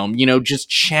kid's film, just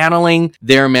channeling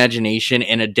their imagination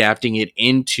and adapting it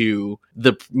into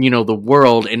the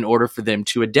world in order for them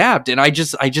to adapt. And I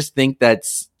just think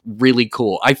that's really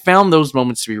cool. I found those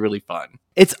moments to be really fun.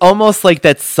 It's almost like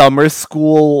that summer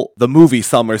school, the movie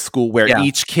Summer School, where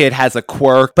each kid has a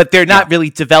quirk, but they're not really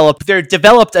developed. They're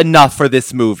developed enough for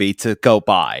this movie to go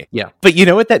by. Yeah. But you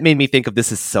know what that made me think of?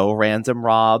 This is so random,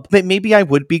 Rob. But maybe I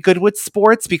would be good with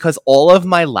sports because all of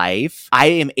my life, I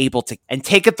am able to, and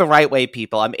take it the right way,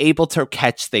 people, I'm able to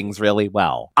catch things really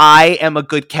well. I am a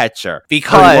good catcher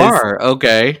because... Oh, you are?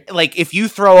 Okay. Like, if you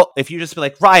just be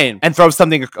like, Ryan, and throw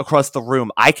something across the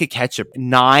room, I could catch it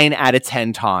 9 out of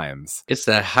 10 times. It's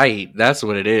the height. That's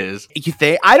what it is. You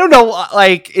think? I don't know.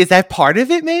 Like, is that part of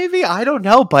it? Maybe I don't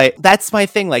know. But that's my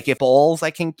thing. Like, if balls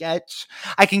I can catch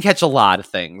a lot of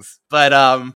things.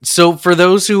 But so for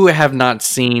those who have not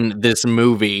seen this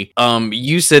movie,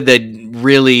 you said that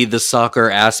really the soccer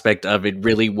aspect of it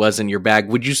really wasn't your bag.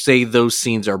 Would you say those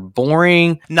scenes are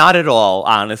boring? Not at all,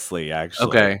 honestly. Actually,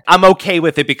 okay. I'm okay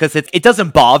with it because it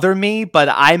doesn't bother me. But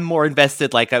I'm more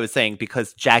invested, like I was saying,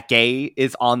 because Jack Gay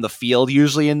is on the field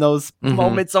usually in those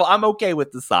moments, so I'm okay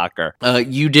with the soccer.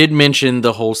 You did mention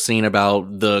the whole scene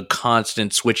about the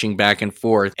constant switching back and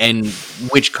forth, and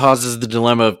which causes the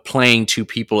dilemma of playing two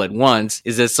people at once,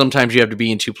 is that sometimes you have to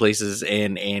be in two places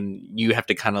and you have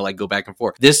to kind of like go back and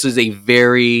forth. This is a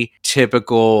very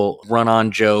typical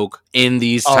run-on joke in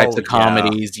these types of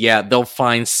comedies. Yeah, they'll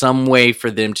find some way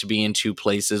for them to be in two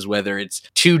places, whether it's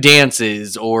two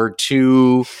dances or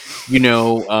two,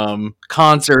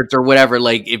 concerts or whatever.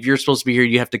 Like, if you're supposed to be here,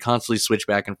 you have to constantly switch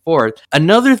back and forth.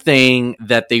 Another thing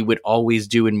that they would always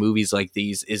do in movies like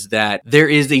these is that there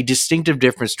is a distinctive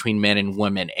difference between men and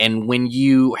women. And when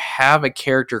you have a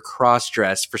character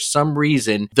cross-dressed, for some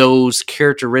reason, those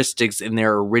characteristics in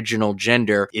their original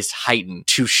gender is heightened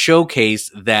to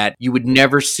showcase that you would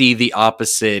never see the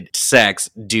opposite sex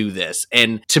do this.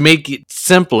 And to make it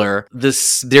simpler,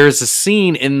 there's a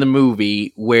scene in the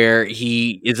movie where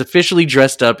he is officially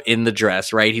dressed up in the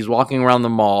dress, right? He's walking around the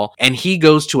mall and he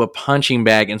goes to a punching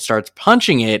bag and starts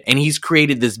punching it, and he's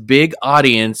created this big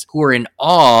audience who are in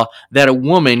awe that a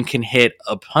woman can hit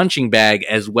a punching bag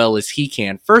as well as he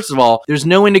can. First of all, there's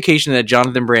no indication that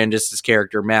Jonathan Brandis'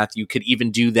 character Matthew could even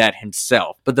do that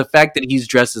himself, but the fact that he's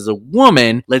dressed as a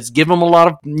woman, let's give him a lot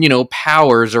of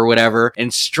powers or whatever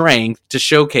and strength to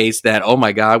showcase that, oh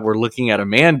my god, we're looking at a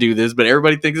man do this, but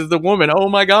everybody thinks it's a woman. Oh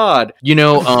my god.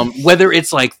 Whether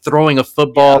it's like throwing a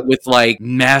football with like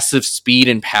massive speed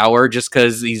and power just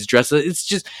because he's dressed, it's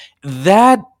just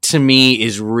that to me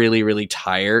is really, really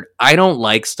tired. I don't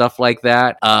like stuff like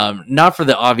that. Not for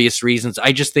the obvious reasons.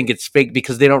 I just think it's fake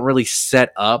because they don't really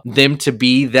set up them to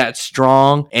be that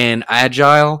strong and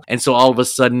agile. And so all of a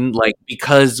sudden, like,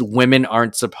 because women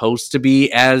aren't supposed to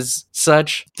be as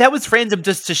such. That was random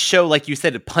just to show, like you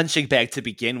said, a punching bag to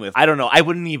begin with. I don't know. I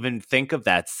wouldn't even think of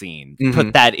that scene.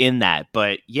 Put that in that.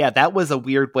 But yeah, that was a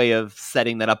weird way of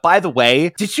setting that up. By the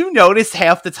way, did you notice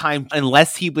half the time,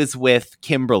 unless he was with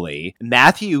Kimberly,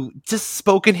 Matthew just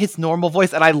spoke in his normal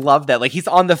voice, and I love that. Like, he's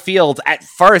on the field. At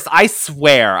first, I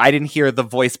swear I didn't hear the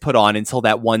voice put on until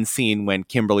that one scene when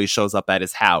Kimberly shows up at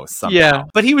his house somehow. Yeah.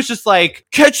 But he was just like,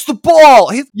 catch the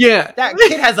ball! That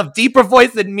kid has a deeper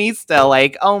voice than me still.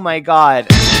 Like, oh my god.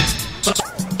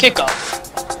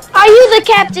 Kickoff. Are you the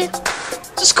captain?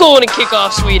 Just calling a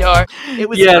kickoff, sweetheart. It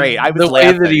was great. I was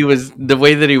laughing. The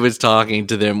way that he was talking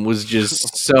to them was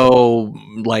just so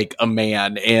like a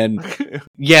man. And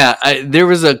yeah, there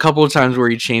was a couple of times where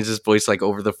he changed his voice like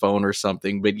over the phone or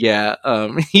something. But yeah,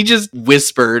 he just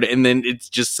whispered and then it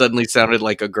just suddenly sounded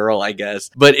like a girl, I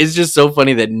guess. But it's just so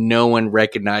funny that no one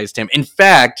recognized him. In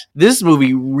fact, this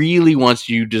movie really wants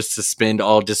you to suspend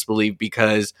all disbelief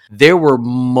because there were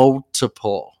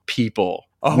multiple people,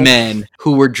 men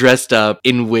who were dressed up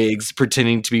in wigs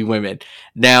pretending to be women.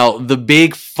 Now, the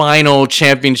big final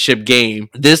championship game,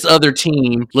 this other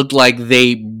team looked like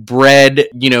they bred,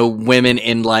 women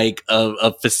in like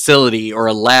a facility or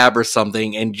a lab or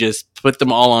something and just put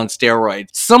them all on steroids.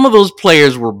 Some of those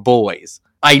players were boys.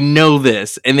 I know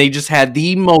this, and they just had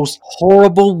the most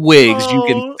horrible wigs you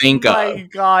can think of. Oh my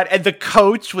God. And the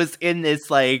coach was in this,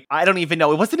 like, I don't even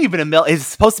know. It wasn't even it's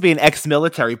supposed to be an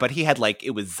ex-military, but he had, like, it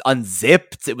was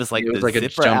unzipped. It was like the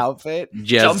zipper outfit.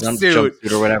 Yeah,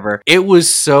 jumpsuit or whatever. It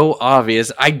was so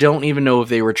obvious. I don't even know if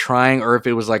they were trying or if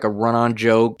it was like a run-on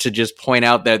joke to just point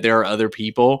out that there are other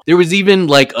people. There was even,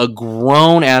 like, a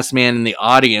grown-ass man in the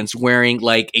audience wearing,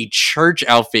 like, a church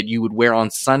outfit you would wear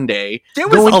on Sunday. There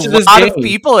was a lot of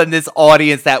people in this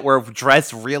audience that were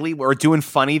dressed were doing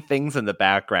funny things in the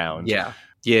background. Yeah.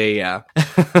 Who is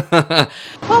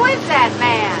that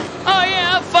man? Oh,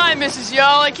 yeah, I'm fine, Mrs.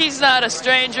 Yarlick. He's not a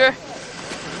stranger.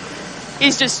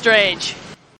 He's just strange.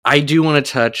 I do want to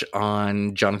touch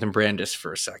on Jonathan Brandis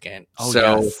for a second.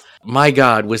 Yes. My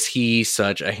God, was he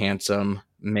such a handsome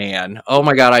man. Oh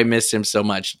my God, I miss him so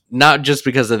much. Not just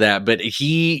because of that, but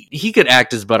he could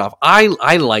act his butt off. I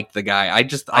liked the guy. I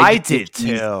did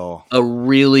too. A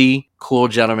really cool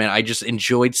gentleman. I just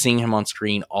enjoyed seeing him on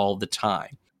screen all the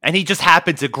time. And he just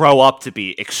happened to grow up to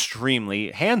be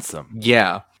extremely handsome.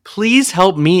 Yeah. Please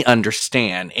help me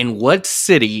understand in what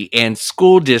city and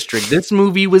school district this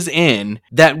movie was in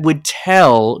that would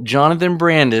tell Jonathan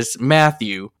Brandis,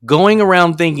 Matthew, going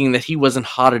around thinking that he wasn't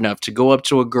hot enough to go up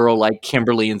to a girl like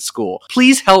Kimberly in school.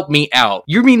 Please help me out.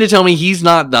 You mean to tell me he's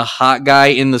not the hot guy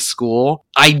in the school?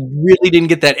 I really didn't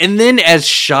get that. And then as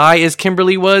shy as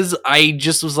Kimberly was, I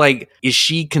just was like, is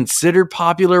she considered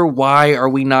popular? Why are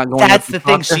we not going That's up to the talk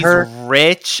thing. to She's her?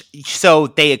 rich. So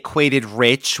they equated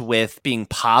rich with being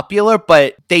popular,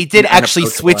 but they did actually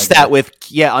switch that with,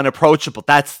 unapproachable.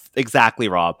 That's exactly,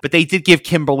 Rob. But they did give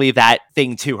Kimberly that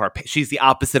thing to her. She's the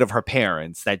opposite of her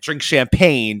parents that drink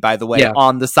champagne, by the way,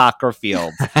 on the soccer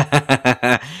field.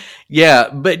 Yeah,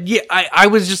 but yeah, I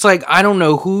was just like, I don't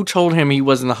know who told him he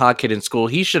wasn't the hot kid in school.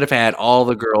 He should have had all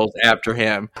the girls after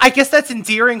him. I guess that's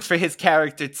endearing for his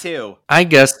character, too. I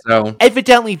guess so.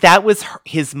 Evidently, that was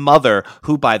his mother,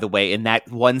 who, by the way, in that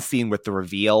one scene with the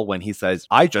reveal, when he says,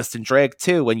 I dressed in drag,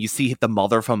 too, when you see the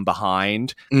mother from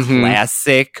behind,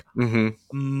 classic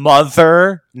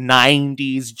mother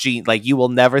 90s jean. Like, you will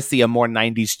never see a more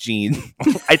 90s jean.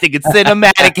 I think it's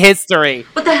cinematic history.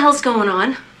 What the hell's going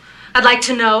on? I'd like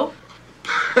to know.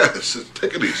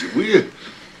 Take it easy, will you?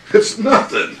 It's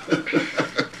nothing.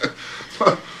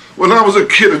 When I was a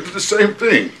kid, I did the same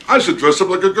thing. I should dress up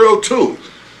like a girl, too.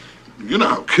 You know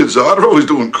how kids are. They're always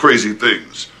doing crazy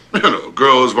things. You know,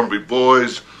 girls want to be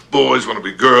boys, boys want to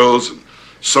be girls, and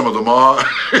some of them are.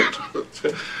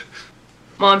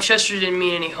 Mom, Chester didn't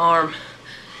mean any harm.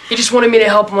 He just wanted me to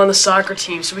help him on the soccer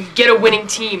team so we could get a winning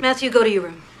team. Matthew, go to your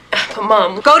room. But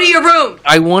Mom, go to your room.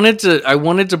 I wanted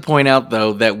to point out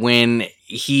though that when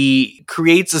he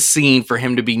creates a scene for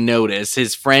him to be noticed,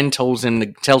 his friend tells him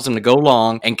to go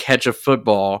long and catch a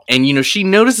football, and she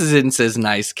notices it and says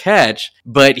nice catch,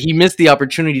 but he missed the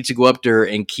opportunity to go up to her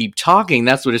and keep talking.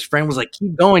 That's what his friend was like,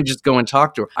 keep going, just go and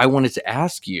talk to her. I wanted to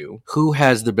ask you, who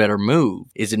has the better move?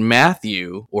 Is it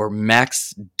Matthew or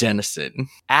Max Dennison?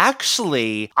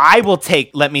 Actually, I will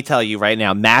take, let me tell you right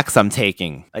now, Max I'm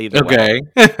taking. Okay.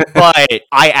 But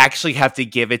I actually have to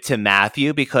give it to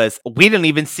Matthew because we didn't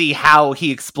even see how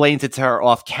he explained it to her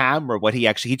off camera,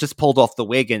 he just pulled off the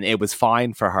wig and it was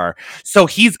fine for her. So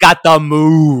he's got the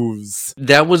moves.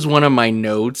 That was one of my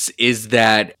notes, is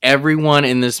that everyone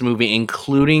in this movie,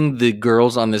 including the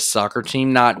girls on this soccer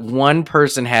team, not one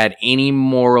person had any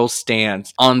moral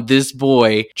stance on this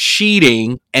boy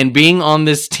cheating and being on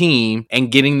this team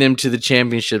and getting them to the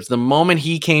championships. The moment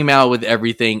he came out with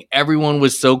everything, everyone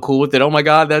was so cool with it. Oh my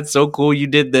God, that's so cool you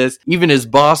did this. Even his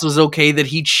boss was okay that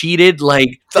he cheated.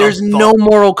 Like, there's no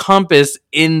moral compass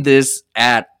in this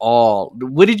at all.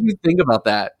 What did you think about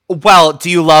that? Well, do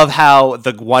you love how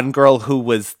the one girl who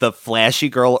was the flashy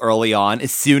girl early on,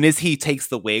 as soon as he takes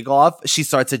the wig off, she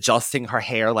starts adjusting her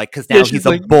hair, like, because now he's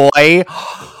like, a boy.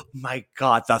 My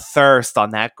God, the thirst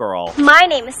on that girl. My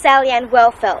name is Sally Ann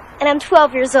Wellfelt, and I'm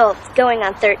 12 years old, going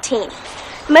on 13.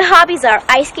 My hobbies are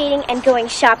ice skating and going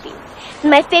shopping.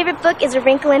 And my favorite book is A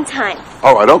Wrinkle in Time.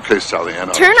 All right, okay, Sally Ann.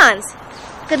 Turn-ons.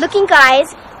 Good-looking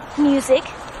guys, music,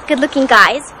 good-looking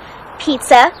guys,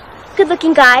 pizza,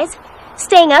 good-looking guys,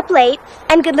 staying up late,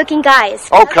 and good-looking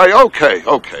guys. Okay.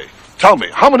 Tell me,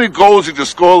 how many goals did you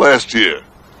score last year?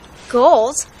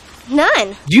 Goals?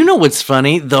 None. Do you know what's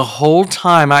funny? The whole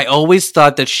time, I always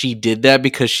thought that she did that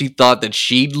because she thought that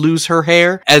she'd lose her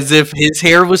hair, as if his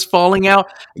hair was falling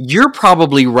out. You're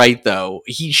probably right, though.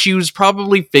 She was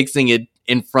probably fixing it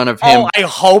in front of him. Oh, I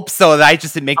hope so. That I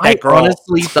just didn't make that girl. I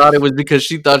honestly thought it was because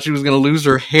she thought she was going to lose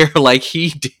her hair like he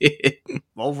did.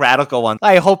 Well, radical one.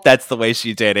 I hope that's the way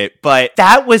she did it. But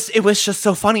it was just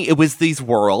so funny. It was these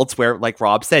worlds where, like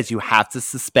Rob says, you have to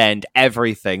suspend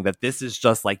everything. That this is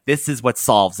just like, this is what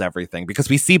solves everything. Because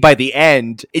we see by the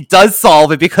end, it does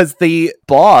solve it because the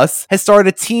boss has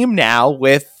started a team now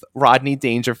with Rodney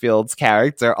Dangerfield's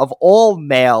character of all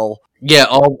male. Yeah,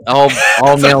 all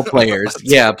male players.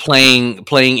 Yeah, playing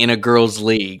in a girls'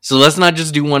 league. So let's not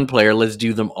just do one player, let's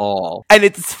do them all. And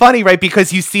it's funny, right?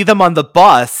 Because you see them on the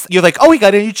bus. You're like, oh, he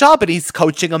got a new job and he's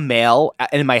coaching a male.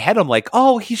 And in my head, I'm like,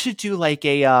 oh, he should do like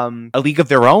a League of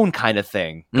Their Own kind of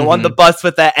thing. Go on the bus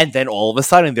with that. And then all of a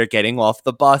sudden they're getting off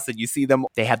the bus and you see them.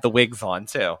 They have the wigs on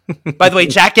too. By the way,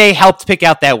 Jack A helped pick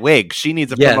out that wig. She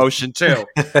needs a promotion too.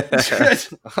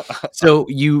 So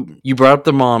you brought up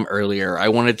the mom earlier. I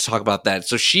wanted to talk about that.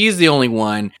 So she's the only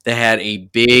one that had a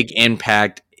big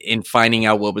impact in finding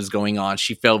out what was going on.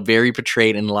 She felt very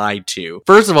betrayed and lied to.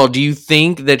 First of all, do you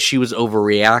think that she was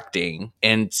overreacting?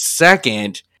 And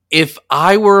second, if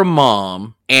I were a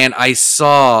mom and I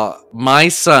saw my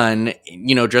son,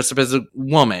 dressed up as a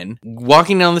woman,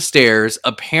 walking down the stairs,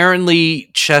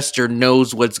 apparently Chester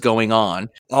knows what's going on,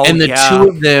 and the two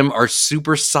of them are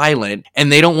super silent, and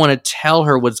they don't want to tell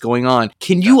her what's going on.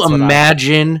 Can you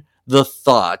imagine the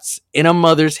thoughts in a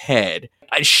mother's head?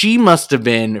 She must have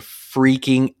been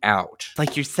freaking out.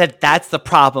 Like you said, that's the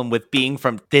problem with being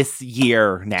from this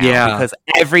year now. Yeah. Because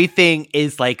everything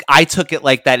is like, I took it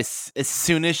like that as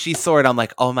soon as she saw it. I'm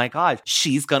like, oh my God,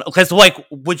 she's gonna. Because like,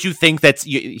 would you think that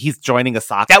he's joining a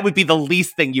soccer? That would be the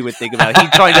least thing you would think about. He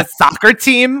joined a soccer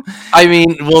team. I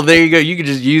mean, well, there you go. You could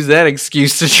just use that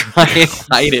excuse to try and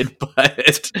hide it.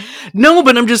 But no,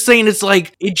 but I'm just saying, it's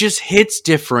like, it just hits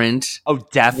different. Oh,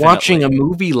 definitely. Watching a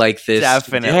movie like this.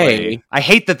 Definitely. Today. I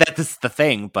hate that that's the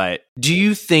thing, but. Do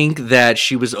you think that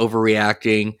she was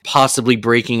overreacting, possibly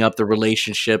breaking up the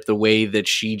relationship the way that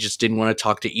she just didn't want to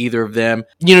talk to either of them?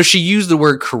 She used the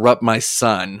word corrupt my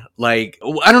son. Like,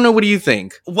 I don't know. What do you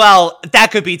think? Well, that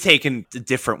could be taken a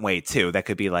different way too. That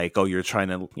could be like, oh, you're trying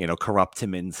to, corrupt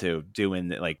him into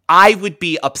doing it. Like, I would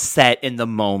be upset in the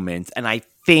moment. And I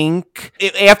think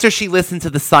after she listened to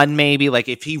the son, maybe like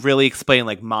if he really explained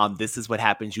like, Mom, this is what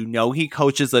happens. He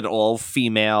coaches an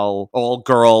all-female,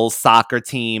 all-girls soccer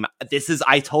team.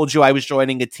 I told you I was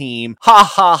joining a team. Ha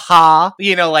ha ha.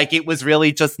 Like it was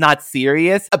really just not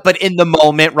serious. But in the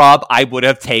moment, Rob, I would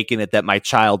have taken it that my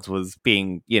child was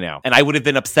being, and I would have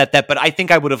been upset but I think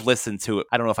I would have listened to it.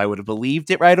 I don't know if I would have believed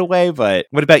it right away, but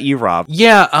what about you, Rob?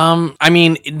 Yeah, I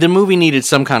mean, the movie needed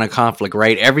some kind of conflict,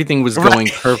 right? Everything was going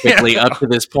perfectly up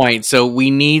to this point, so we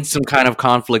need some kind of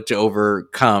conflict to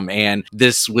overcome, and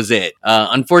this was it.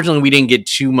 Unfortunately, we didn't get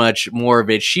too much more of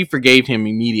it. She forgave him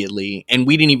immediately, and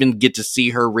we didn't even get to see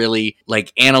her really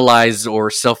like analyze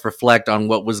or self-reflect on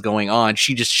what was going on.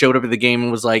 She just showed up at the game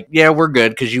and was like, yeah, we're good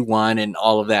because you won and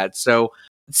all of that. So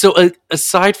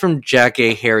aside from Jack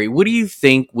A. Harry, what do you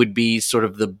think would be sort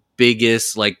of the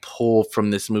biggest like pull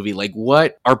from this movie? Like,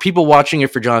 what are people watching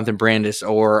it for? Jonathan Brandis,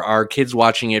 or are kids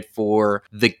watching it for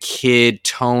the kid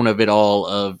tone of it all,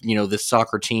 of the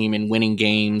soccer team and winning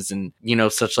games and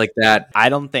such like that? I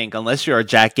don't think, unless you're a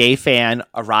Jack A fan,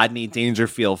 a Rodney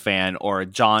Dangerfield fan, or a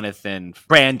Jonathan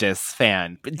Brandis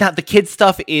fan. But now the kid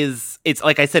stuff it's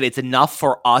like I said, it's enough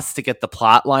for us to get the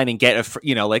plot line and get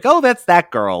like, oh, that's that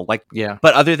girl, like, yeah.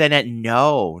 But other than that,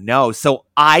 no. So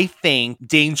I think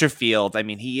Dangerfield, I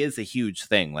mean, he is a huge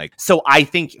thing. Like, so I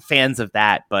think fans of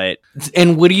that, but.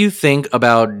 And what do you think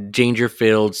about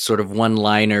Dangerfield's sort of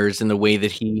one-liners and the way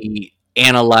that he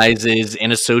analyzes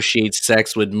and associates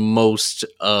sex with most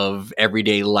of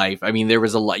everyday life? I mean, there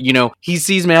was a lot, he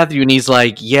sees Matthew and he's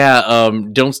like,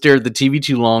 don't stare at the TV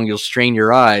too long, you'll strain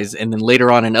your eyes. And then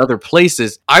later on in other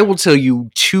places, I will tell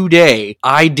you today,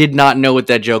 I did not know what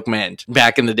that joke meant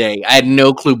back in the day. I had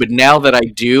no clue, but now that I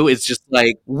do, it's just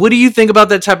like, what do you think about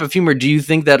that type of humor? Do you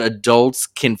think that adults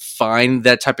can find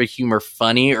that type of humor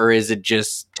funny, or is it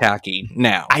just tacky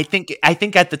now? I think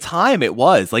at the time it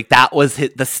was like, that was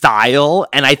the style will,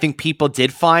 and I think people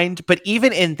did find, but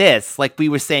even in this, like we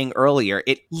were saying earlier,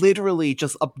 it literally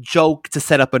just a joke to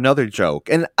set up another joke.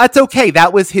 And that's okay.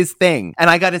 That was his thing. And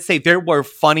I gotta say, there were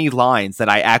funny lines that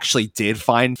I actually did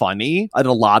find funny, and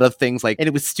a lot of things like, and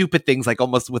it was stupid things like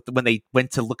almost with when they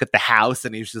went to look at the house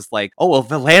and he was just like, oh, well,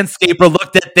 the landscaper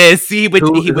looked at this. He would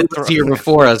lived here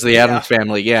before us, the Addams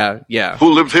family. Yeah.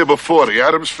 Who lived here before, the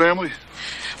Addams family?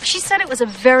 She said it was a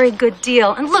very good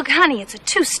deal. And look, honey, it's a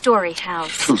 2-story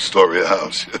house. 2-story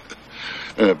house.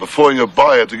 Before you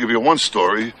buy it, they give you 1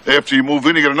 story. After you move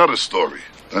in, you get another story.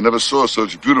 I never saw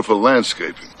such beautiful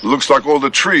landscaping. It looks like all the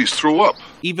trees threw up.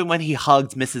 Even when he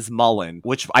hugged Mrs. Mullen,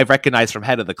 which I recognized from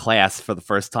Head of the Class for the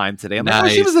first time today. I'm like, oh,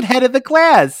 she was in Head of the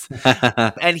Class.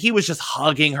 And he was just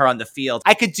hugging her on the field.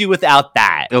 I could do without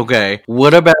that. Okay.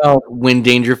 What about when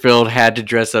Dangerfield had to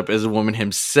dress up as a woman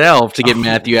himself to get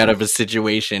Matthew out of a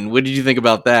situation? What did you think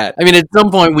about that? I mean, at some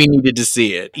point we needed to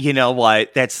see it. You know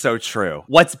what? That's so true.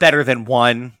 What's better than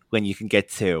 1 when you can get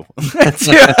 2?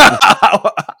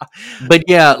 But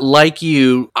yeah, like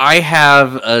you, I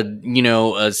have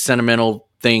a sentimental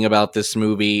thing about this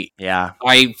movie. Yeah.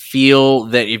 I feel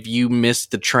that if you miss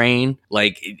the train,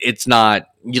 like it's not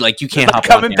you can't hop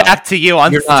coming back to you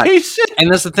on the station.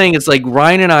 And that's the thing. It's like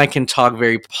Ryan and I can talk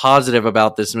very positive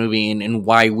about this movie and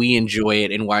why we enjoy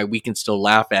it and why we can still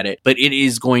laugh at it. But it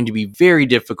is going to be very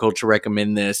difficult to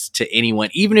recommend this to anyone.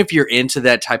 Even if you're into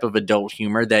that type of adult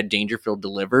humor that Dangerfield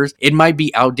delivers, it might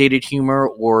be outdated humor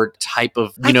or type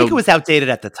of, I think it was outdated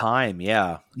at the time.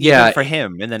 Yeah. Yeah. Even for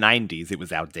him in the 90s, it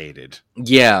was outdated.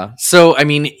 Yeah. So, I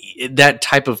mean, that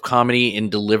type of comedy and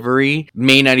delivery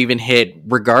may not even hit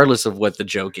regardless of what the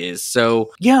joke is.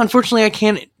 So, yeah, unfortunately, I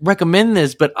can't recommend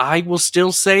this, but I will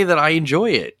still say that I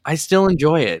enjoy it. I still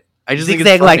enjoy it. I just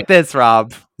zigzag like this,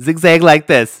 Rob. Zigzag like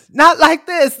this. Not like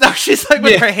this. No, she's like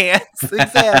with her hands.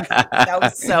 Zigzag. That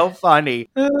was so funny.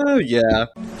 Oh, yeah.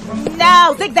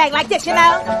 No, zigzag like this, you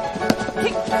know?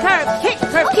 Kick, curve, kick,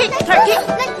 curve, kick, curve, kick.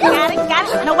 Got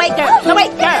it. No, wait, girl. No,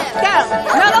 wait, girl.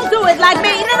 No, don't do it like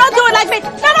me. No, don't do it like me.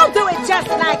 No, don't do it just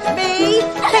like me.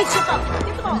 Hey, Chico,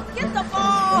 get the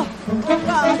ball.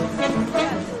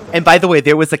 And by the way,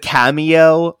 there was a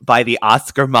cameo by the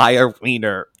Oscar Mayer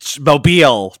Wiener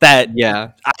mobile that,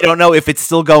 I don't know if it's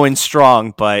still going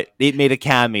strong, but it made a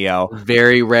cameo.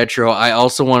 Very retro. I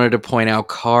also wanted to point out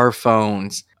car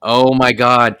phones. Oh my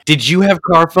God. Did you have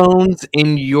car phones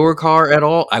in your car at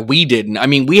all? We didn't. I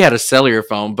mean, we had a cellular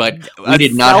phone, but we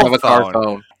did not have a car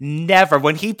phone. Never.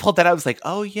 When he pulled that out, I was like,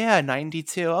 oh yeah,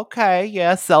 92. Okay,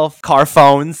 yeah, car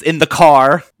phones in the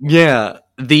car. Yeah.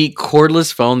 The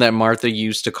cordless phone that Martha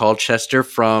used to call Chester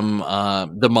from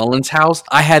the Mullins house,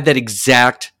 I had that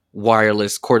exact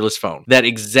wireless cordless phone. That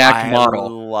exact model. I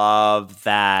love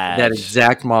that. That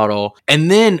exact model.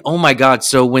 And then, oh my God,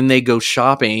 so when they go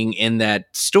shopping in that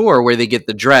store where they get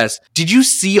the dress, did you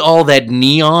see all that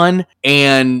neon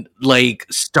and like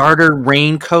starter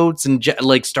raincoats and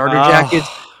starter jackets?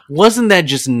 Wasn't that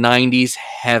just 90s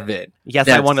heaven? Yes,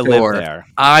 I want to live there.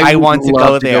 I want to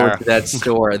go there. Go to that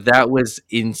store. That was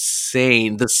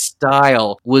insane. The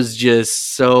style was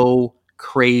just so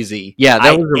crazy. Yeah,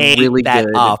 that was really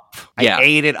good. I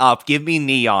ate it up. Give me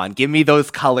neon. Give me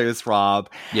those colors, Rob.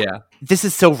 Yeah. This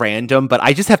is so random, but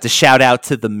I just have to shout out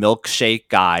to the milkshake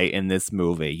guy in this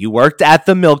movie. You worked at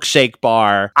the milkshake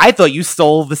bar. I thought you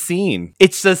stole the scene.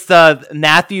 It's just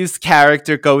Matthew's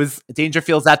character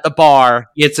Dangerfield's at the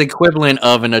bar. It's equivalent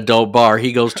of an adult bar.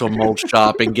 He goes to a malt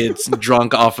shop and gets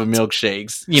drunk off of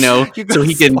milkshakes, so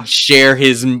he can share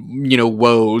his,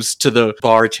 woes to the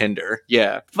bartender.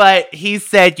 Yeah. But he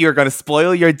said you're going to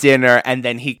spoil your dinner, and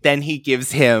then he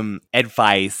gives him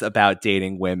advice about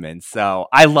dating women. So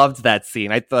I loved that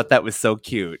scene. I thought that was so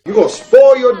cute. You're gonna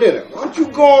spoil your dinner. Why don't you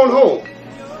go on home?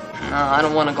 No, I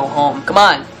don't want to go home. Come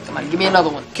on, give me another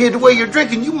one. Kid, the way you're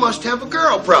drinking, you must have a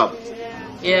girl problem.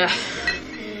 Yeah.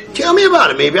 Tell me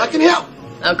about it. Maybe I can help.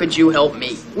 How could you help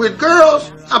me? With girls,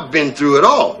 I've been through it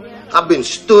all. I've been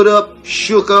stood up,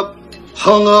 shook up,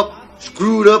 hung up,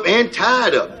 screwed up, and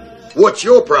tied up. What's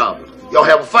your problem? Y'all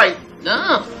have a fight?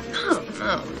 No,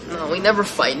 we never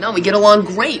fight. No, we get along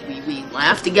great. We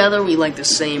laugh together. We like the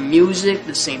same music,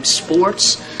 the same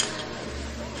sports.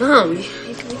 No, we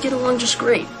get along just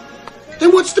great.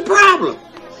 Then what's the problem?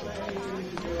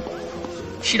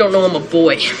 She don't know I'm a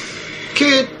boy.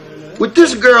 Kid, with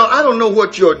this girl, I don't know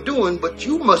what you're doing, but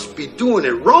you must be doing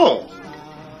it wrong.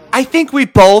 I think we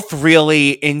both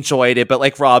really enjoyed it, but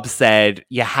like Rob said,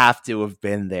 you have to have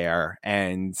been there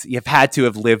and you've had to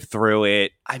have lived through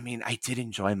it. I mean, I did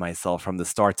enjoy myself from the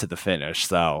start to the finish,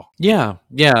 so. Yeah.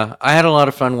 I had a lot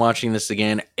of fun watching this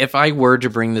again. If I were to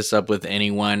bring this up with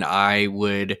anyone, I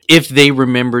would, if they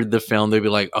remembered the film, they'd be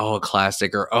like, oh, a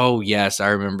classic, or oh, yes, I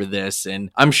remember this. And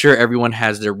I'm sure everyone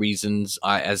has their reasons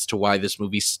as to why this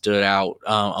movie stood out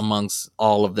amongst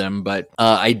all of them, but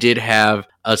I did have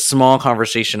a small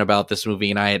conversation about this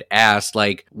movie, and I had asked,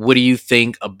 like, what do you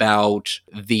think about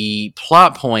the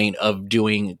plot point of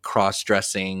doing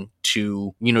cross-dressing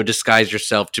to, disguise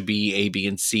yourself to be A, B,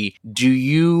 and C? Do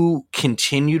you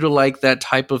continue to like that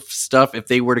type of stuff if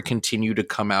they were to continue to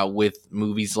come out with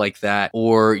movies like that?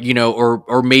 Or,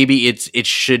 or maybe it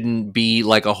shouldn't be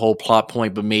like a whole plot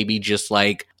point, but maybe just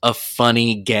like a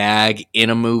funny gag in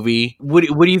a movie? What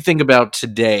do you think about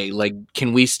today? Like,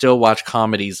 can we still watch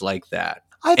comedies like that?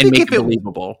 I think make if it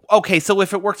believable. Okay, so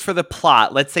if it works for the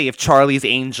plot, let's say if Charlie's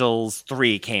Angels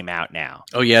 3 came out now.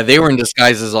 Oh yeah, they were in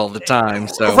disguises all the time.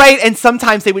 So right, and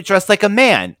sometimes they would dress like a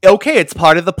man. Okay, it's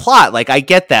part of the plot. Like, I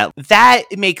get that. That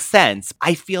makes sense.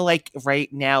 I feel like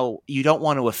right now you don't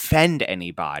want to offend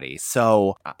anybody,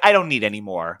 so I don't need any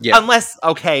more. Yeah. Unless,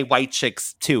 okay, White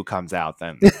Chicks 2 comes out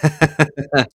then.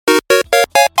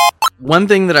 One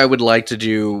thing that I would like to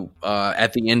do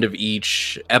at the end of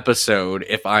each episode,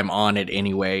 if I'm on it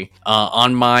anyway,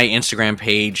 on my Instagram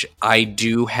page, I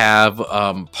do have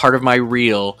part of my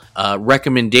reel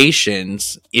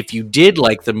recommendations if you did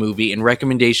like the movie and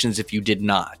recommendations if you did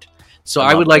not. So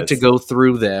I would like to go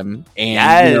through them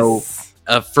and,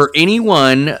 for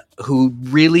anyone who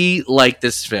really liked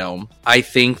this film, I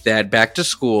think that Back to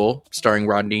School, starring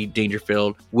Rodney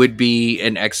Dangerfield, would be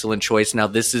an excellent choice. Now,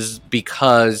 this is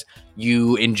because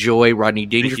you enjoy Rodney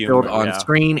Dangerfield on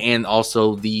screen and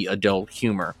also the adult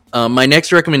humor. My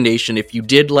next recommendation, if you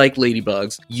did like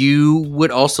Ladybugs, you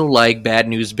would also like Bad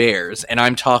News Bears, and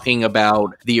I'm talking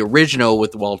about the original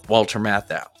with Walter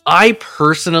Matthau. I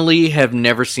personally have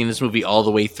never seen this movie all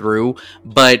the way through,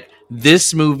 but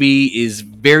this movie is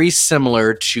very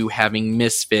similar to having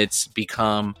misfits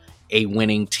become a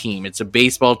winning team. It's a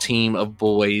baseball team of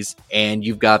boys, and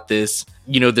you've got this,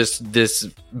 this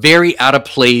very out of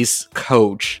place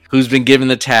coach who's been given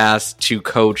the task to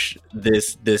coach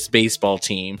this baseball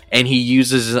team, and he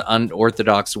uses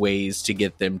unorthodox ways to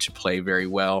get them to play very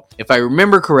well. If I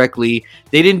remember correctly,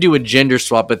 they didn't do a gender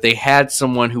swap, but they had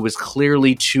someone who was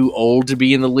clearly too old to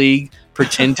be in the league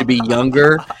pretend to be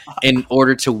younger in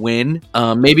order to win.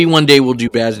 Maybe one day we'll do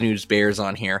Bad News Bears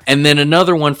on here. And then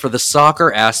another one for the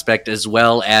soccer aspect as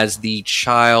well as the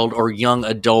child or young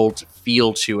adult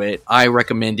feel to it. I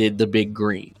recommended The Big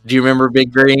Green. Do you remember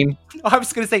Big Green? Oh, I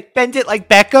was going to say, bend it like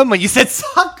Beckham when you said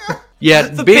soccer.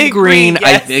 Yeah, Big Green,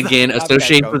 yes. I, again,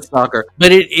 associated with soccer.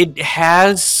 But it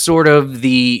has sort of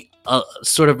the...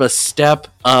 sort of a step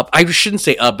up. I shouldn't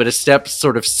say up, but a step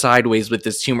sort of sideways with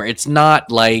this humor. It's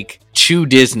not like too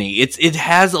Disney. It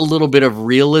has a little bit of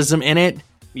realism in it.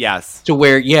 Yes. To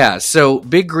where, yeah. So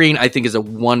Big Green, I think, is a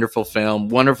wonderful film,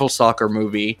 wonderful soccer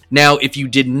movie. Now, if you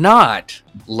did not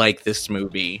like this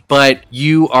movie, but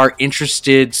you are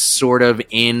interested sort of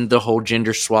in the whole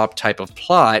gender swap type of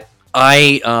plot,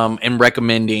 I am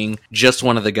recommending Just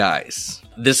One of the Guys.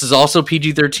 This is also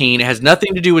PG-13. It has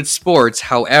nothing to do with sports.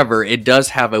 However, it does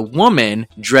have a woman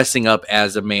dressing up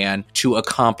as a man to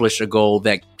accomplish a goal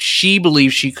that she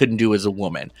believes she couldn't do as a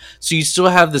woman. So you still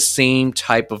have the same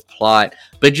type of plot,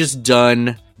 but just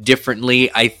done differently.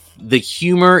 The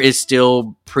humor is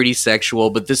still pretty sexual,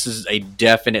 but this is a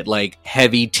definite, like,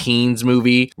 heavy teens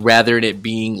movie rather than it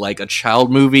being like a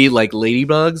child movie like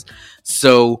Ladybugs.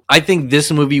 So I think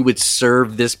this movie would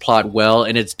serve this plot well,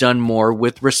 and it's done more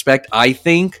with respect, I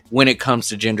think, when it comes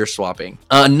to gender swapping.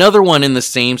 Another one in the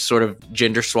same sort of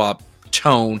gender swap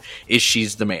tone is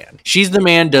She's the Man. She's the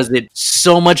Man does it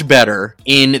so much better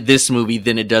in this movie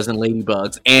than it does in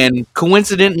Ladybugs. And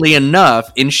coincidentally enough,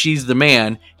 in She's the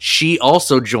Man, she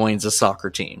also joins a soccer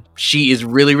team. She is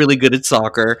really, really good at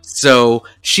soccer. So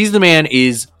She's the Man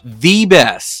is the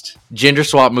best gender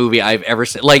swap movie I've ever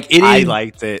seen. Like, it is, I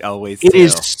liked it always. It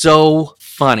is so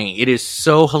funny. It is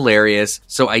so hilarious.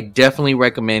 So I definitely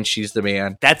recommend She's the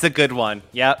Man. That's a good one.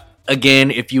 Yep.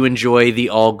 Again, if you enjoy the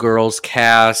all-girls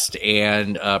cast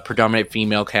and predominant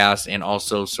female cast and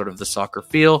also sort of the soccer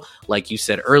feel, like you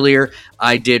said earlier,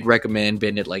 I did recommend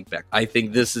Bend It Like Beckham. I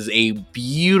think this is a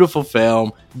beautiful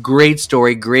film, great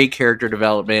story, great character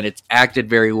development. It's acted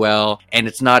very well, and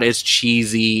it's not as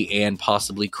cheesy and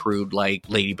possibly crude like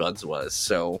Ladybugs was.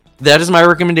 So that is my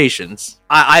recommendations.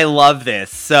 I love this.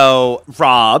 So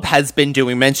Rob has been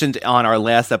mentioned on our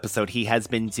last episode, he has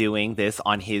been doing this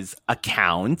on his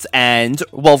account. And,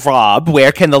 well, Rob,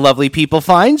 where can the lovely people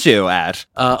find you at?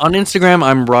 On Instagram,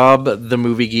 I'm Rob the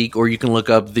Movie Geek, or you can look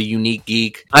up The Unique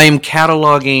Geek. I am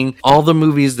cataloging all the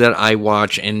movies that I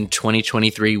watch in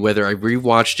 2023, whether I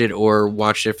rewatched it or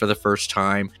watched it for the first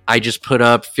time. I just put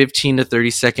up 15 to 30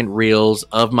 second reels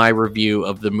of my review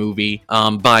of the movie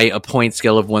by a point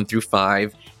scale of 1 through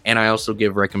 5. And I also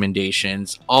give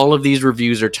recommendations. All of these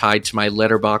reviews are tied to my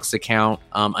Letterboxd account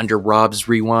under Rob's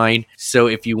Rewind. So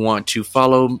if you want to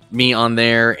follow me on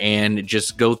there and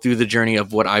just go through the journey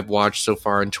of what I've watched so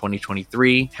far in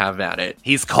 2023, have at it.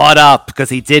 He's caught up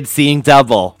because he did Seeing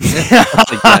Double.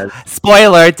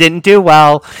 Spoiler, didn't do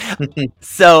well.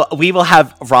 So we will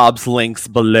have Rob's links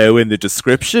below in the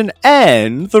description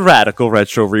and the Radical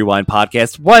Retro Rewind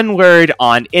podcast, one word,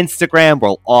 on Instagram.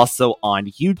 We're also on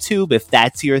YouTube if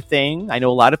that's your thing. I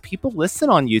know a lot of people listen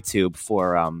on YouTube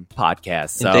for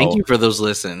podcasts. So And thank you for those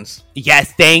listens.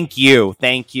 Yes, thank you.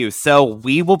 Thank you. So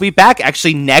we will be back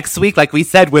actually next week, like we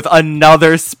said, with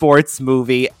another sports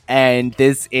movie. And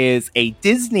this is a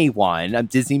Disney one, a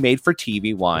Disney made for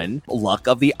TV one, Luck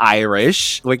of the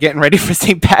Irish. We're getting ready for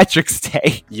St. Patrick's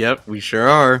Day. Yep, we sure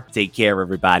are. Take care,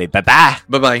 everybody. Bye-bye.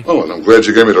 Bye-bye. Oh, and I'm glad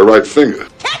you gave me the right finger.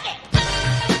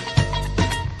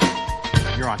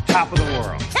 You're on top of the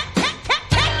world.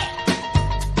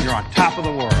 You're on top of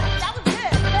the world.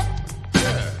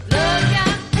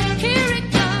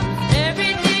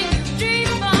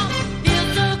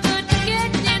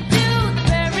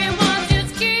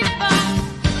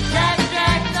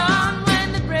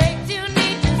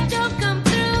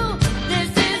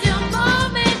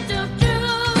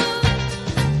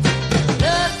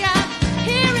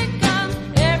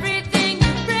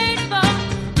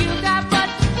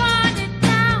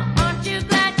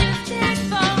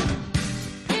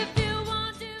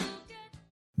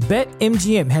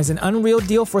 BetMGM has an unreal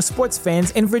deal for sports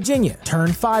fans in Virginia. Turn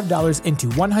 $5 into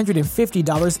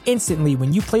 $150 instantly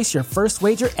when you place your first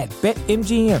wager at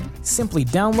BetMGM. Simply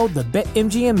download the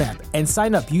BetMGM app and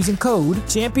sign up using code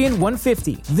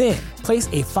Champion150. Then, place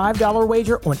a $5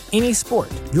 wager on any sport.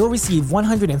 You'll receive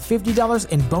 $150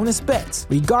 in bonus bets,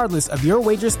 regardless of your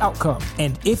wager's outcome.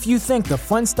 And if you think the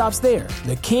fun stops there,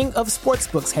 the King of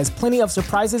Sportsbooks has plenty of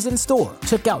surprises in store.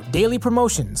 Check out daily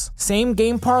promotions,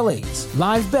 same-game parlays,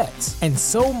 live bets, and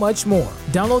so much more.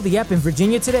 Download the app in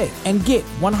Virginia today and get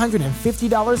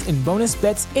 $150 in bonus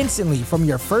bets instantly from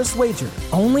your first wager.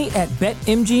 Only at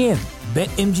BetMGM.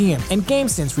 BetMGM and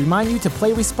GameSense remind you to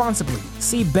play responsibly.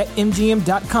 See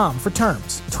BetMGM.com for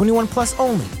terms. 21 plus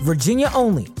only. Virginia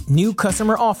only. New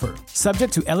customer offer.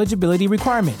 Subject to eligibility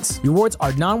requirements. Rewards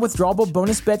are non-withdrawable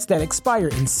bonus bets that expire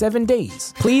in 7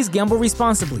 days. Please gamble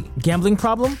responsibly. Gambling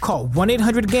problem? Call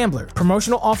 1-800-GAMBLER.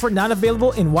 Promotional offer not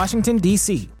available in Washington,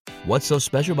 D.C. What's so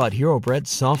special about Hero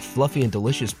Bread's soft, fluffy, and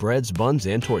delicious breads, buns,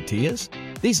 and tortillas?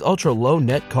 These ultra-low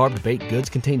net-carb baked goods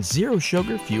contain zero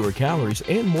sugar, fewer calories,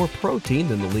 and more protein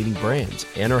than the leading brands,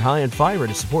 and are high in fiber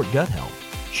to support gut health.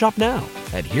 Shop now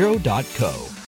at Hero.co.